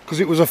 because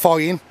it was a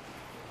fine,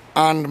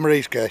 and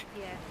Marie's key. Yeah.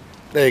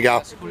 There you go.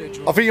 I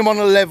think I'm on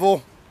a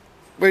level.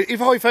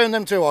 If I found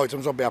them two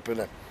items, I'd be happy with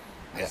them.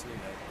 Yeah.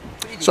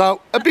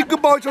 So, a big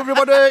goodbye to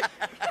everybody.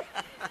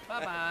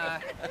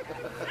 Bye-bye.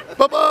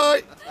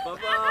 Bye-bye.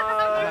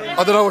 Bye-bye.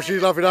 I don't know what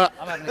she's laughing at.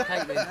 I'm having a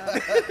cake then.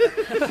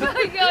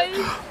 Bye, guys.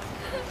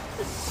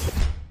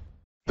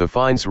 The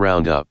Finds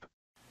Roundup.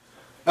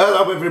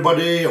 Hello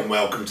everybody and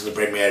welcome to the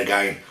premiere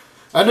again.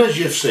 And as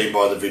you've seen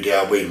by the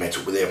video, we met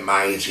up with the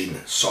amazing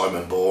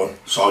Simon Bourne,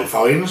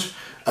 Sci-Finds,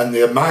 and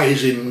the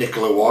amazing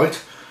Nicola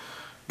White.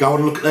 Go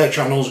and look at their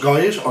channels,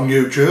 guys, on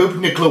YouTube.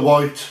 Nicola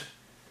White,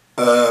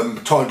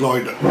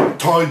 Tideline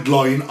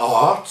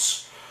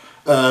Arts,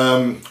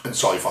 and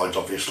Sci-Finds,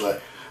 obviously.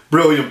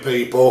 Brilliant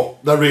people.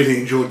 They really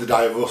enjoyed the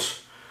day with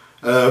us.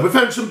 We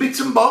found some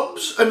bits and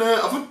bobs, and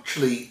I've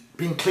actually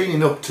been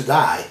cleaning up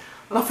today,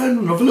 and I found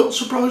another little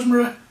surprise,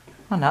 Marie.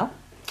 I know.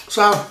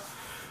 So,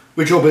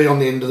 which will be on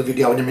the end of the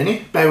video in a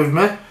minute, bear with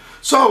me.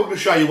 So I'm going to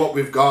show you what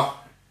we've got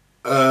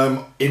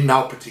in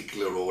no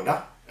particular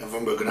order, and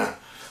then we're going to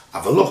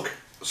have a look.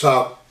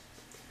 So,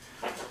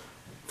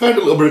 found a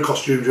little bit of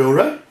costume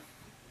jewellery,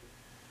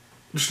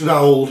 just an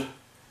old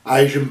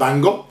Asian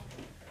bangle,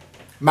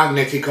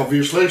 magnetic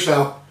obviously,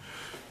 so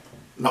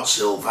not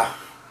silver.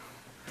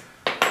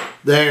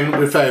 Then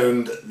we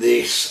found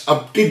this.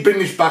 I did bring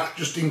this back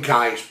just in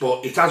case,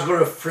 but it has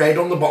got a thread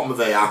on the bottom of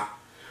here,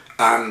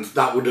 and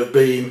that would have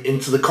been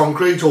into the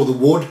concrete or the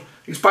wood.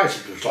 It's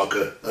basically just like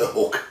a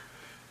hook.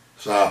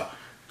 So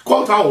it's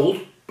quite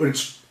old, but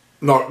it's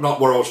not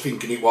what I was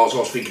thinking it was. I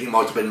was thinking it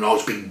might have been a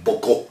nice big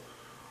buckle,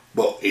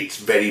 but it's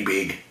very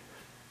big.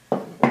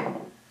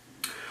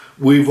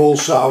 We've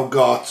also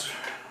got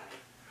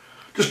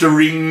just a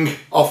ring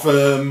off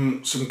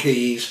some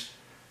keys,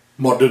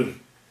 modern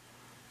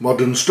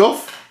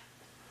stuff.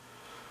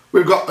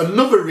 We've got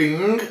another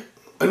ring,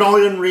 an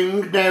iron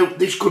ring. Now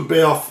this could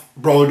be off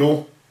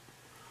bridal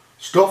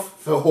stuff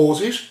for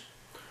horses.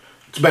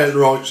 It's about the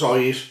right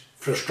size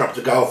for a strap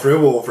to go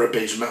through or for a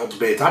piece of metal to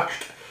be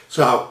attached.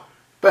 So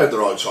about the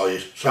right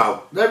size.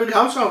 So there we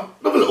go. So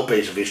another little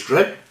piece of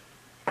history.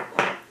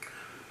 I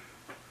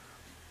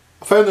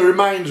found the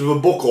remains of a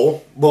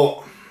buckle,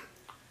 but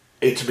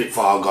it's a bit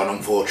far gone,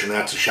 unfortunately.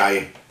 That's a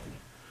shame.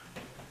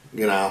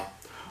 You know,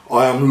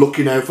 I am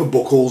looking out for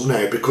buckles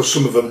now because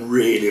some of them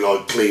really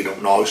like clean up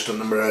nice,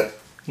 don't they?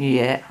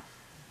 Yeah.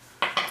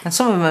 And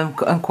some of them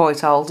are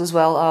quite old as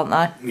well, aren't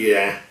they?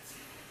 Yeah.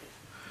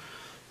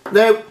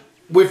 Now,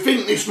 we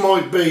think this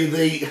might be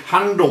the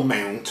handle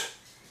mount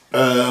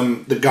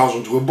that goes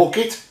onto a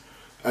bucket,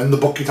 and the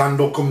bucket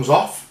handle comes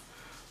off.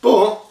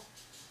 But,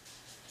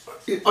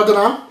 I don't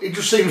know, it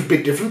just seems a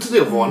bit different to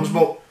the other ones,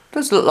 but... It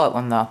does look like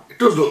one though. It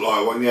does look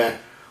like one, yeah.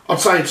 I'd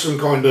say it's some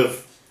kind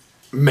of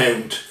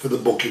mount for the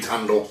bucket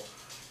handle.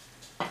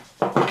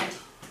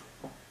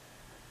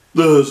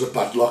 There's a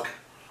padlock.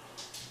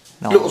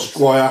 Nice. Little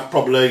squire,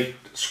 probably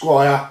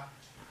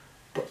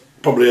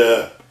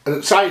a...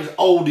 I'd say it's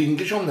old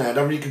English on there, I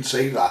don't know if you can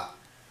see that.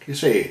 Can you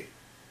see it?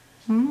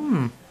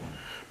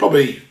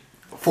 Probably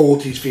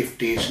 40s,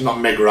 50s, not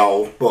mega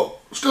old, but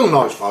still a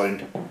nice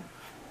find.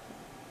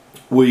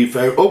 We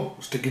found, oh,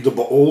 sticking to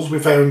bottles, we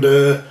found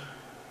a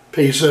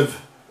piece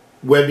of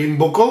webbing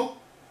buckle.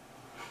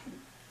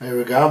 There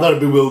we go, that'd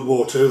be World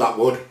War II, that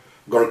would.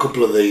 I've got a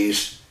couple of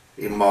these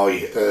in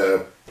my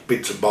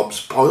bits and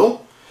bobs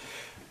pile.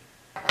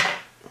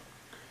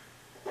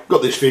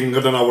 Got this thing, I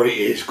don't know what it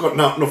is, got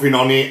nothing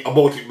on it. I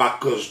bought it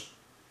back because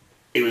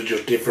it was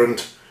just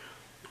different.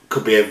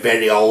 Could be a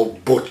very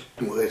old, but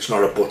it's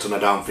not a button, I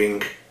don't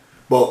think.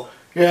 But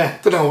yeah,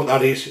 don't know what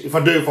that is. If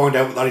I do find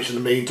out what that is in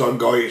the meantime,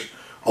 guys,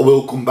 I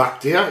will come back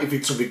to you if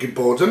it's something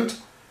important.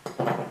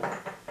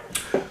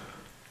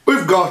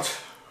 We've got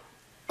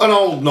an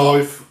old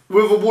knife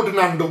with a wooden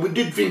handle. We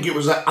did think it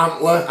was an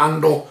antler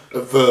handle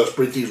at first,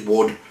 but it is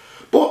wood.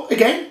 But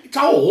again, it's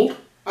old.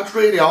 That's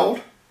really old.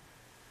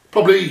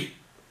 Probably,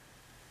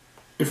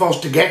 if I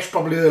was to guess,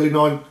 probably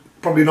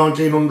probably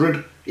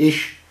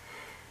 1900-ish.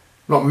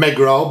 Not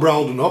mega old, but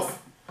old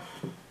enough.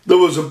 There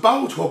was a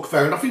boat hook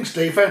found. I think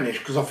Steve found this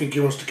because I think he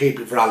wants to keep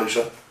it for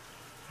Alison.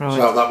 Right.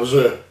 So that was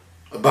a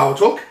boat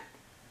hook.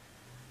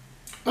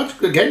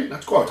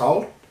 That's quite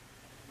old.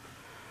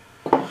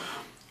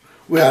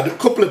 We had a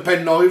couple of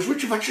pen knives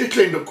which have actually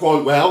cleaned up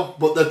quite well,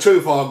 but they're too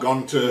far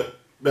gone to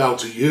be able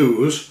to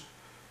use.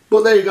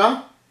 But there you go.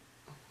 A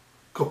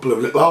couple of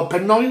little old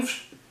pen knives.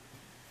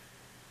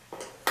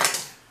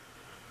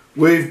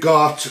 We've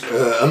got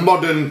a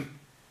modern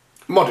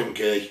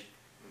key.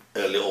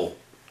 A little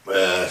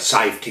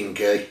safety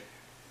key.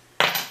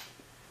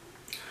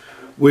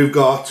 We've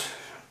got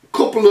a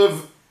couple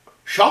of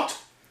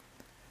shot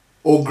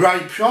or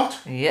grape shot,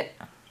 yeah,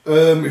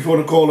 if you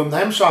want to call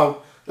them.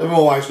 So they're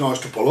always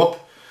nice to pull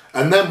up.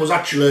 And then was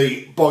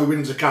actually by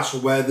Windsor Castle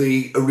where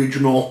the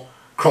original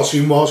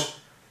crossing was.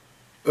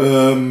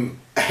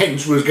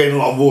 Hence we was getting a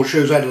lot of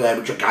horseshoes out of there,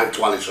 which I gave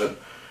to Alison.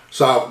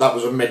 So that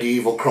was a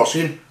medieval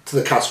crossing to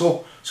the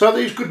castle. So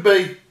these could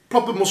be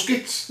proper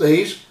muskets,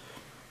 these.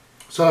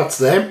 So that's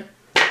them.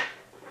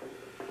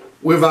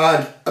 We've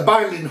had a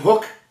baling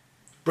hook,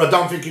 but I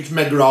don't think it's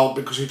mega old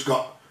because it's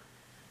got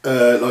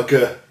like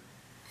a...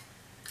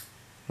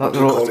 Like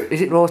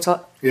is it wrought iron?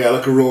 Yeah,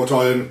 like a wrought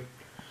iron.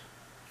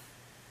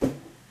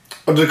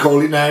 What do they call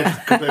it now?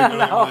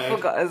 No, I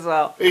forgot as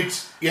well.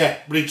 It's, yeah,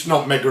 but it's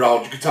not mega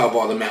old. You can tell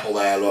by the metal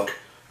there, look.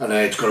 And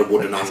it's got a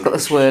wooden handle. It's got a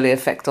swirly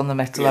effect on the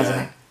metal, hasn't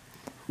it?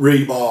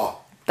 Rebar.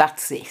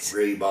 That's it.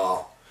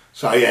 Rebar.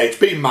 So yeah, it's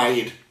been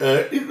made.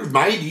 It was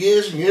made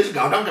years and years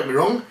ago, don't get me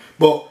wrong.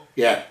 But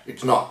yeah,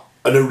 it's not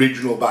an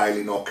original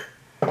baling hook.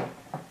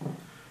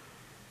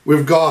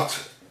 We've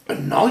got a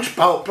nice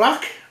belt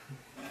plaque.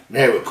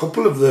 Now, a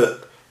couple of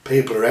the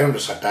people around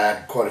us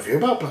had quite a few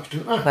belt plaques,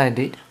 didn't they? They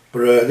did.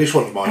 But this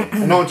one's mine,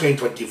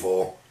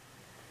 1924.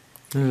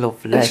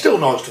 Lovely. It's still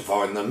nice to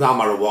find them, no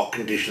matter what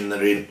condition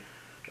they're in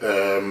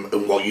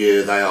and what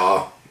year they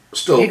are.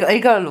 Still, you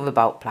got to love a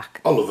belt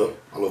plaque. I love them.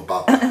 I love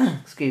belt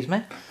plaques. Excuse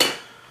me.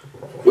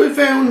 We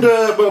found,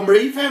 well,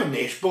 Marie found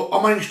this, but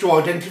I managed to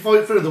identify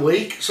it through the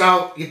week.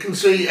 So you can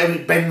see how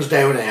it bends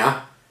down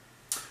here,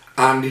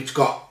 and it's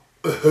got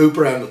a hoop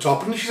around the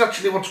top, and this is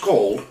actually what's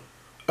called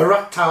a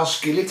rat tail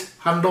skillet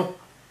handle.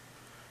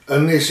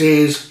 And this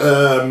is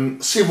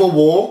Civil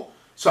War,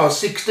 so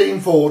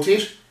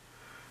 1640s.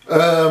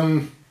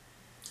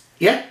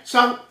 Yeah,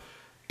 so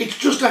it's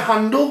just a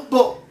handle,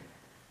 but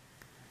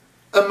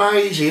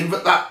amazing.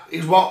 But that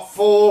is what,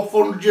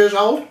 400 years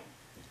old.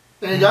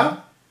 There you go.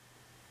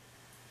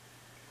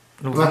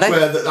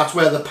 That's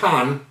where the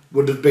pan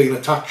would have been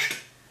attached.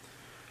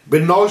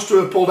 Been nice to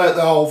have pulled out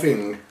the whole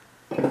thing.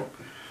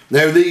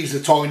 Now these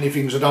are tiny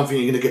things. I don't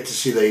think you're going to get to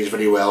see these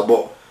very well,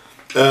 but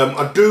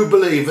I do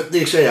believe that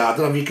this here, I don't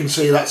know if you can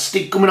see that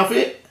stick coming off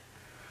it,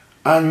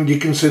 and you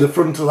can see the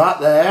front of that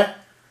there.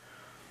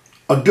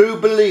 I do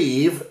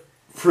believe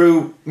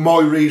through my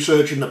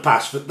research in the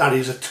past that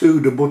is a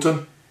Tudor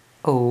button.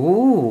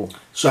 Oh.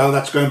 So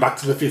that's going back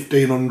to the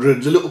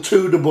 1500s, a little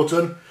Tudor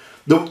button.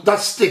 That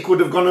stick would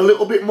have gone a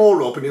little bit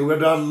more up and it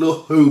would have had a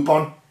little hoop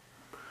on.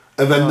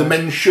 And then the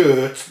men's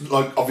shirt,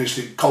 like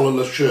obviously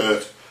collarless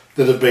shirt,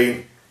 there'd have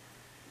been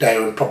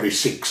down probably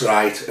 6 or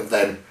 8 of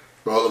them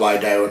right the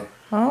way down.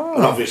 Oh.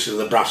 And obviously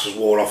the brasses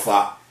wore off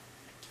that.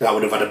 That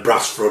would have had a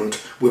brass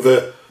front with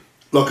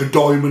like a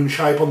diamond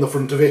shape on the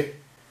front of it.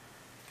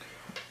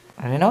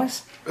 Very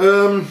nice.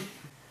 I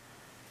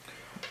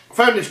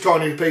found this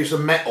tiny piece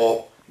of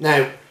metal.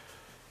 Now,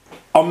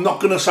 I'm not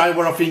going to say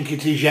what I think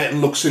it is yet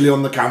and look silly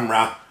on the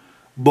camera,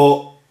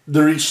 but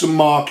there is some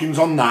markings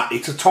on that.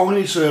 It's a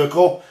tiny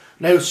circle.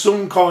 Now,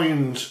 some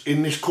coins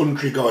in this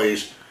country,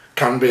 guys,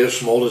 can be as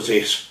small as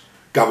this,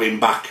 going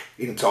back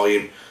in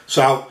time.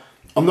 So,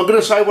 I'm not going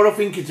to say what I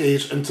think it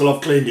is until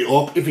I've cleaned it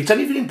up. If it's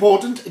anything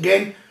important,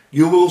 again,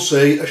 you will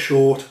see a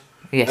short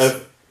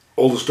of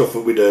all the stuff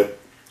that we do.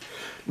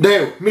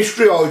 Now,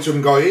 mystery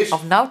item, guys.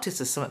 I've noticed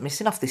there's something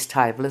missing off this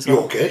table as well.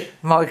 You okay?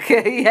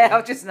 Okay, yeah,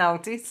 I've just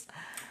noticed.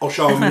 I'll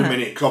show you in a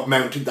minute because I've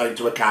mounted that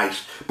into a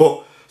case.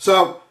 But,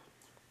 so,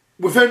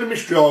 we found a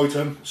mystery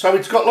item. So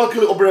it's got like a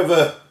little bit of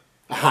a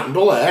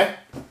handle there.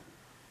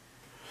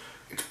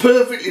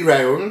 perfectly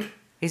round.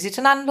 Is it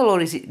an handle or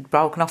is it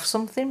broken off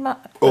something,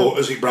 Matt? Or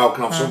has it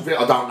broken off something?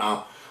 I don't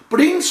know.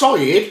 But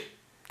inside,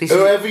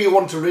 however you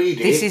want to read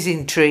it... This is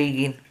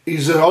intriguing.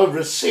 Is either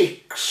a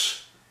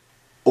 6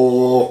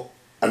 or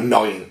a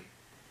 9.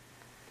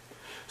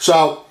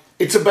 So,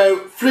 it's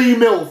about 3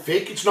 mil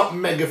thick. It's not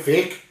mega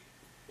thick.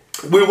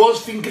 We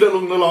was thinking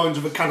along the lines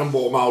of a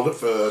cannonball mould at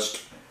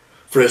first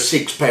for a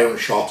 £6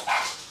 shot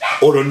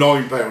or a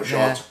 £9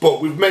 shot.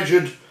 But we've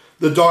measured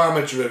the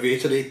diameter of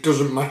it and it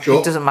doesn't match up.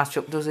 It doesn't match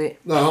up, does it?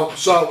 No.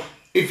 So,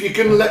 if you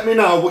can let me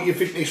know what you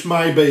think this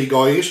may be,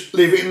 guys,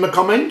 leave it in the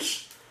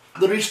comments.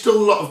 There is still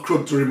a lot of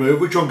crud to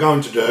remove, which I'm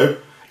going to do.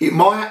 It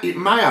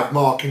may have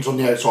markings on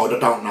the outside, I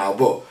don't know,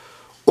 but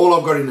all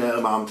I've got in there at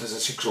the moment is a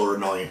 6 or a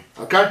 9,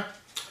 okay?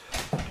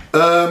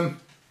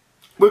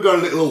 We've got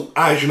a little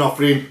Asian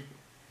offering,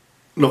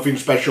 nothing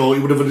special. It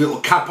would have a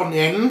little cap on the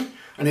end,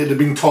 and it would have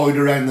been tied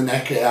around the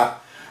neck here,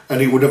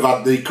 and it would have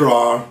had the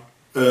Quran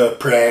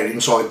prayer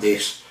inside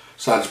this,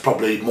 so that's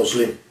probably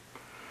Muslim.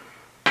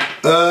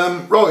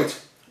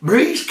 Right,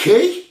 Marie's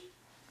key.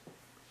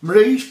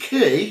 Marie's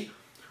key.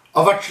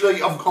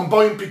 I'm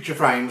buying picture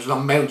frames and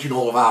I'm mounting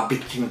all of our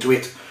bits into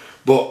it.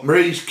 But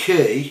Marie's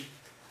key,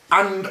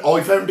 and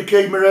I found a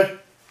key, Marie.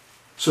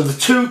 So the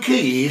 2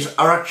 keys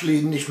are actually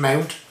in this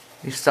mount.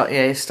 You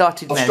started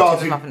mounting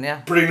them, haven't you?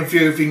 Putting a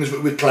few things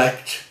that we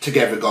collect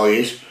together,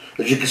 guys.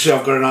 As you can see,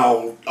 I've got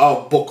an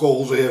old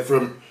buckles here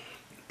from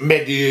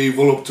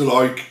medieval up to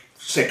like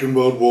Second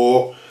World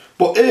War.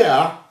 But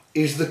here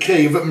is the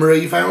key that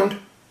Marie found.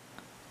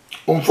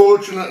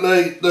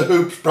 Unfortunately, the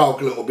hoops broke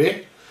a little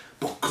bit.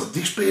 But could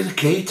this be the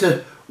key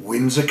to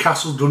Windsor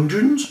Castle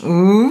dungeons?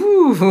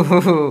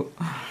 Ooh!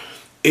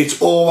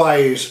 It's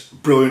always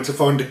brilliant to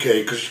find a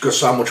key because it's got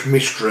so much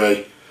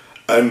mystery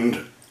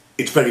and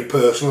it's very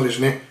personal,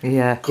 isn't it?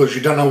 Yeah. Because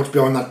you don't know what's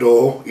behind that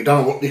door. You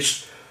don't know what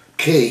this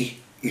key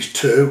is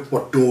to,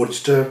 what door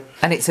it's to.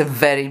 And it's a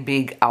very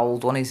big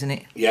old one, isn't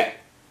it? Yeah.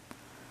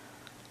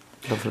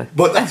 Lovely.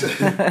 But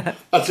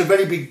that's a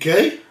very big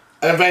key.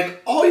 And then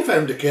I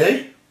found a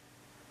key,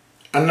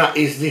 and that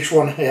is this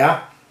one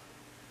here.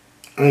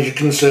 And as you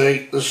can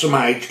see, there's some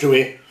age to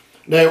it.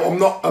 Now, I'm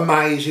not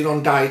amazing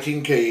on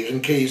dating keys,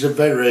 and keys are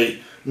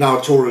very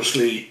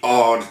notoriously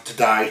hard to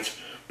date,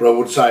 but I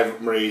would say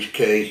that Marie's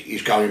key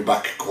is going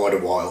back quite a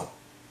while.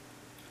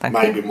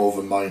 Maybe more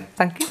than mine.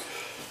 Thank you.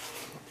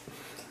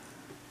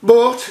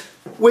 But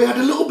we had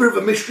a little bit of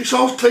a mystery, so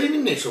I was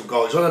cleaning this up,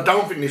 guys, and I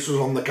don't think this was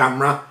on the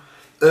camera.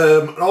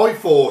 And I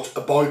thought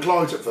a bike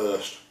light at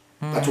first.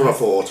 That's what I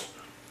thought.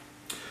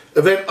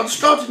 And then I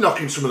started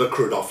knocking some of the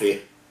crud off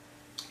it.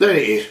 There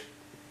it is.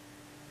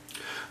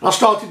 I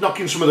started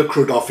knocking some of the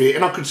crud off it,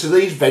 and I could see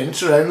these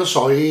vents around the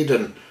side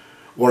and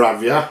what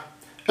have you.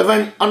 And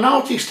then I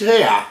noticed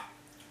here,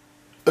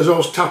 as I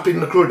was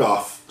tapping the crud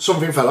off,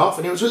 something fell off,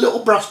 and it was a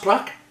little brass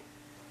plaque,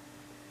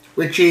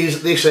 which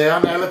is this here.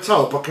 Now let's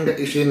hope I can get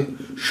this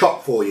in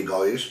shot for you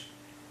guys.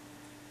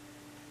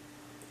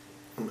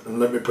 And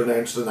let me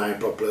pronounce the name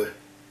properly.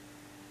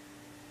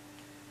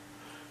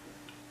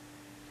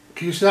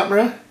 Can you see that,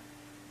 Marie?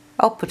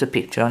 I'll put a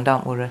picture on,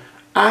 don't worry.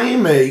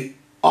 Amy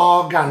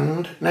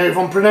Argand. Now if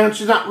I'm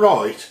pronouncing that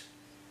right,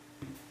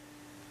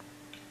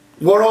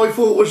 what I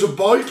thought was a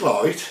bike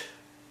light,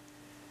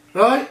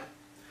 right,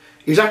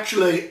 is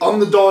actually on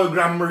the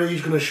diagram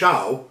Marie's going to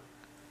show.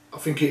 I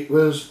think it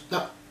was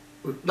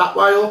that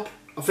way up,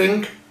 I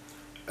think,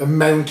 and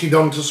mounted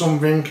onto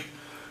something.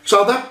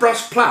 So that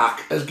brass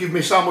plaque has given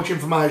me so much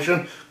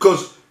information,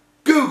 because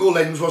Google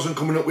Lens wasn't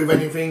coming up with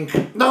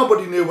anything.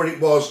 Nobody knew what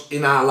it was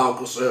in our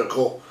local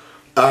circle.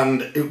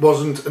 And it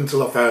wasn't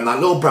until I found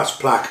that little brass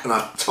plaque and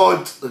I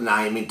typed the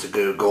name into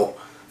Google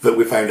that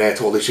we found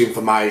out all this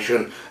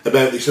information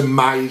about this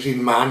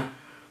amazing man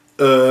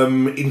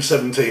in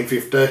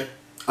 1750.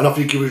 And I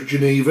think he was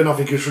Genevan, I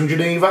think he was from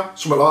Geneva,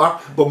 something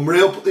like that. But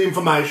Marie will put the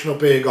information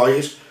up here,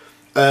 guys.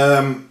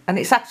 And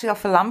it's actually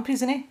off a lamp,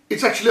 isn't it?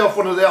 It's actually off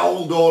one of the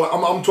old door,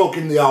 I'm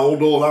talking the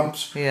old door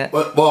lamps. Yeah.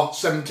 What,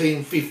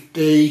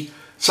 1750,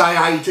 say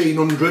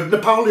 1800,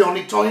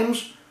 Napoleonic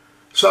times.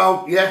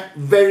 So, yeah,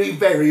 very,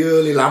 very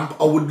early lamp.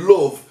 I would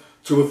love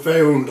to have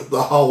found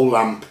the whole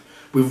lamp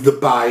with the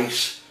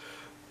base.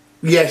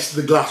 Yes,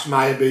 the glass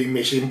may have been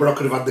missing, but I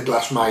could have had the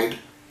glass made.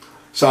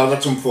 So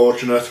that's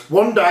unfortunate.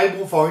 One day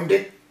we'll find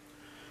it.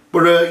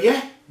 But,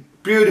 yeah,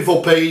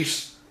 beautiful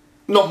piece.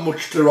 Not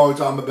much to write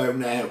home about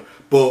now,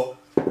 but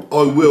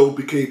I will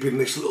be keeping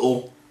this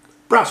little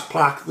brass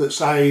plaque that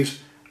says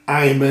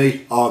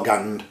Amy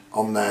Argand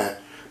on there,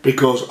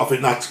 because I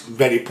think that's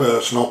very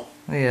personal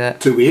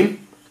to him.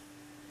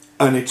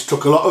 And it's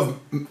took a lot of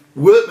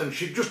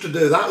workmanship just to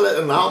do that,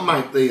 let alone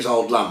make these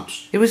old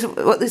lamps. It was,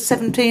 what, the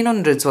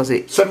 1700s, was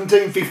it?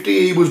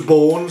 1750 he was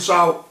born,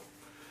 so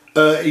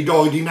he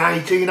died in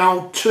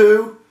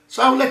 1802.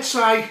 So let's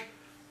say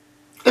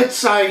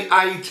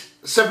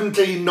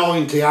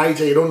 1790,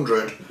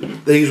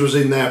 1800, these was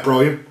in their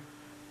prime.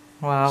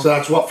 Wow. So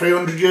that's what,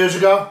 300 years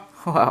ago?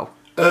 Wow.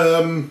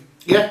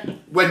 Yeah,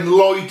 when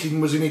lighting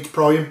was in its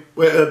prime,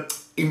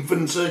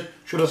 infancy,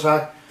 should I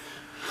say.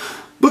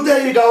 But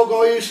there you go,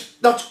 guys.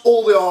 That's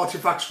all the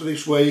artefacts for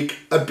this week.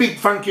 A big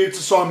thank you to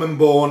Simon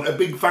Bourne. A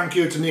big thank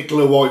you to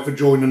Nicola White for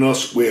joining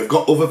us. We have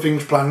got other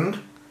things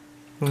planned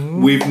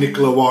with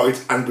Nicola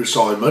White and with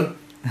Simon.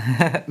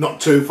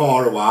 Not too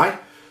far away.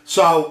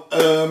 So,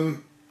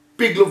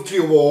 big love to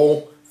you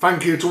all.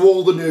 Thank you to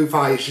all the new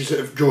faces that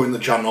have joined the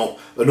channel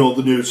and all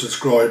the new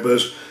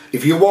subscribers.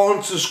 If you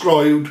aren't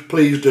subscribed,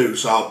 please do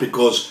so,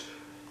 because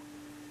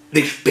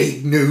this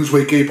big news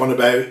we keep on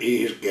about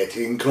is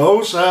getting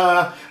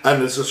closer,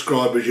 and as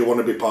subscribers you want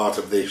to be part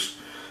of this.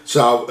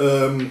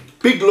 So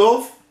big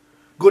love,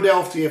 good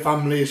health to your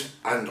families,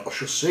 and I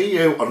shall see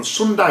you on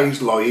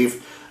Sundays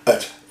live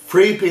at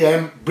 3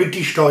 PM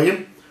British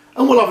time,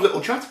 and we'll have a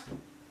little chat.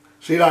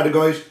 See you later,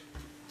 guys.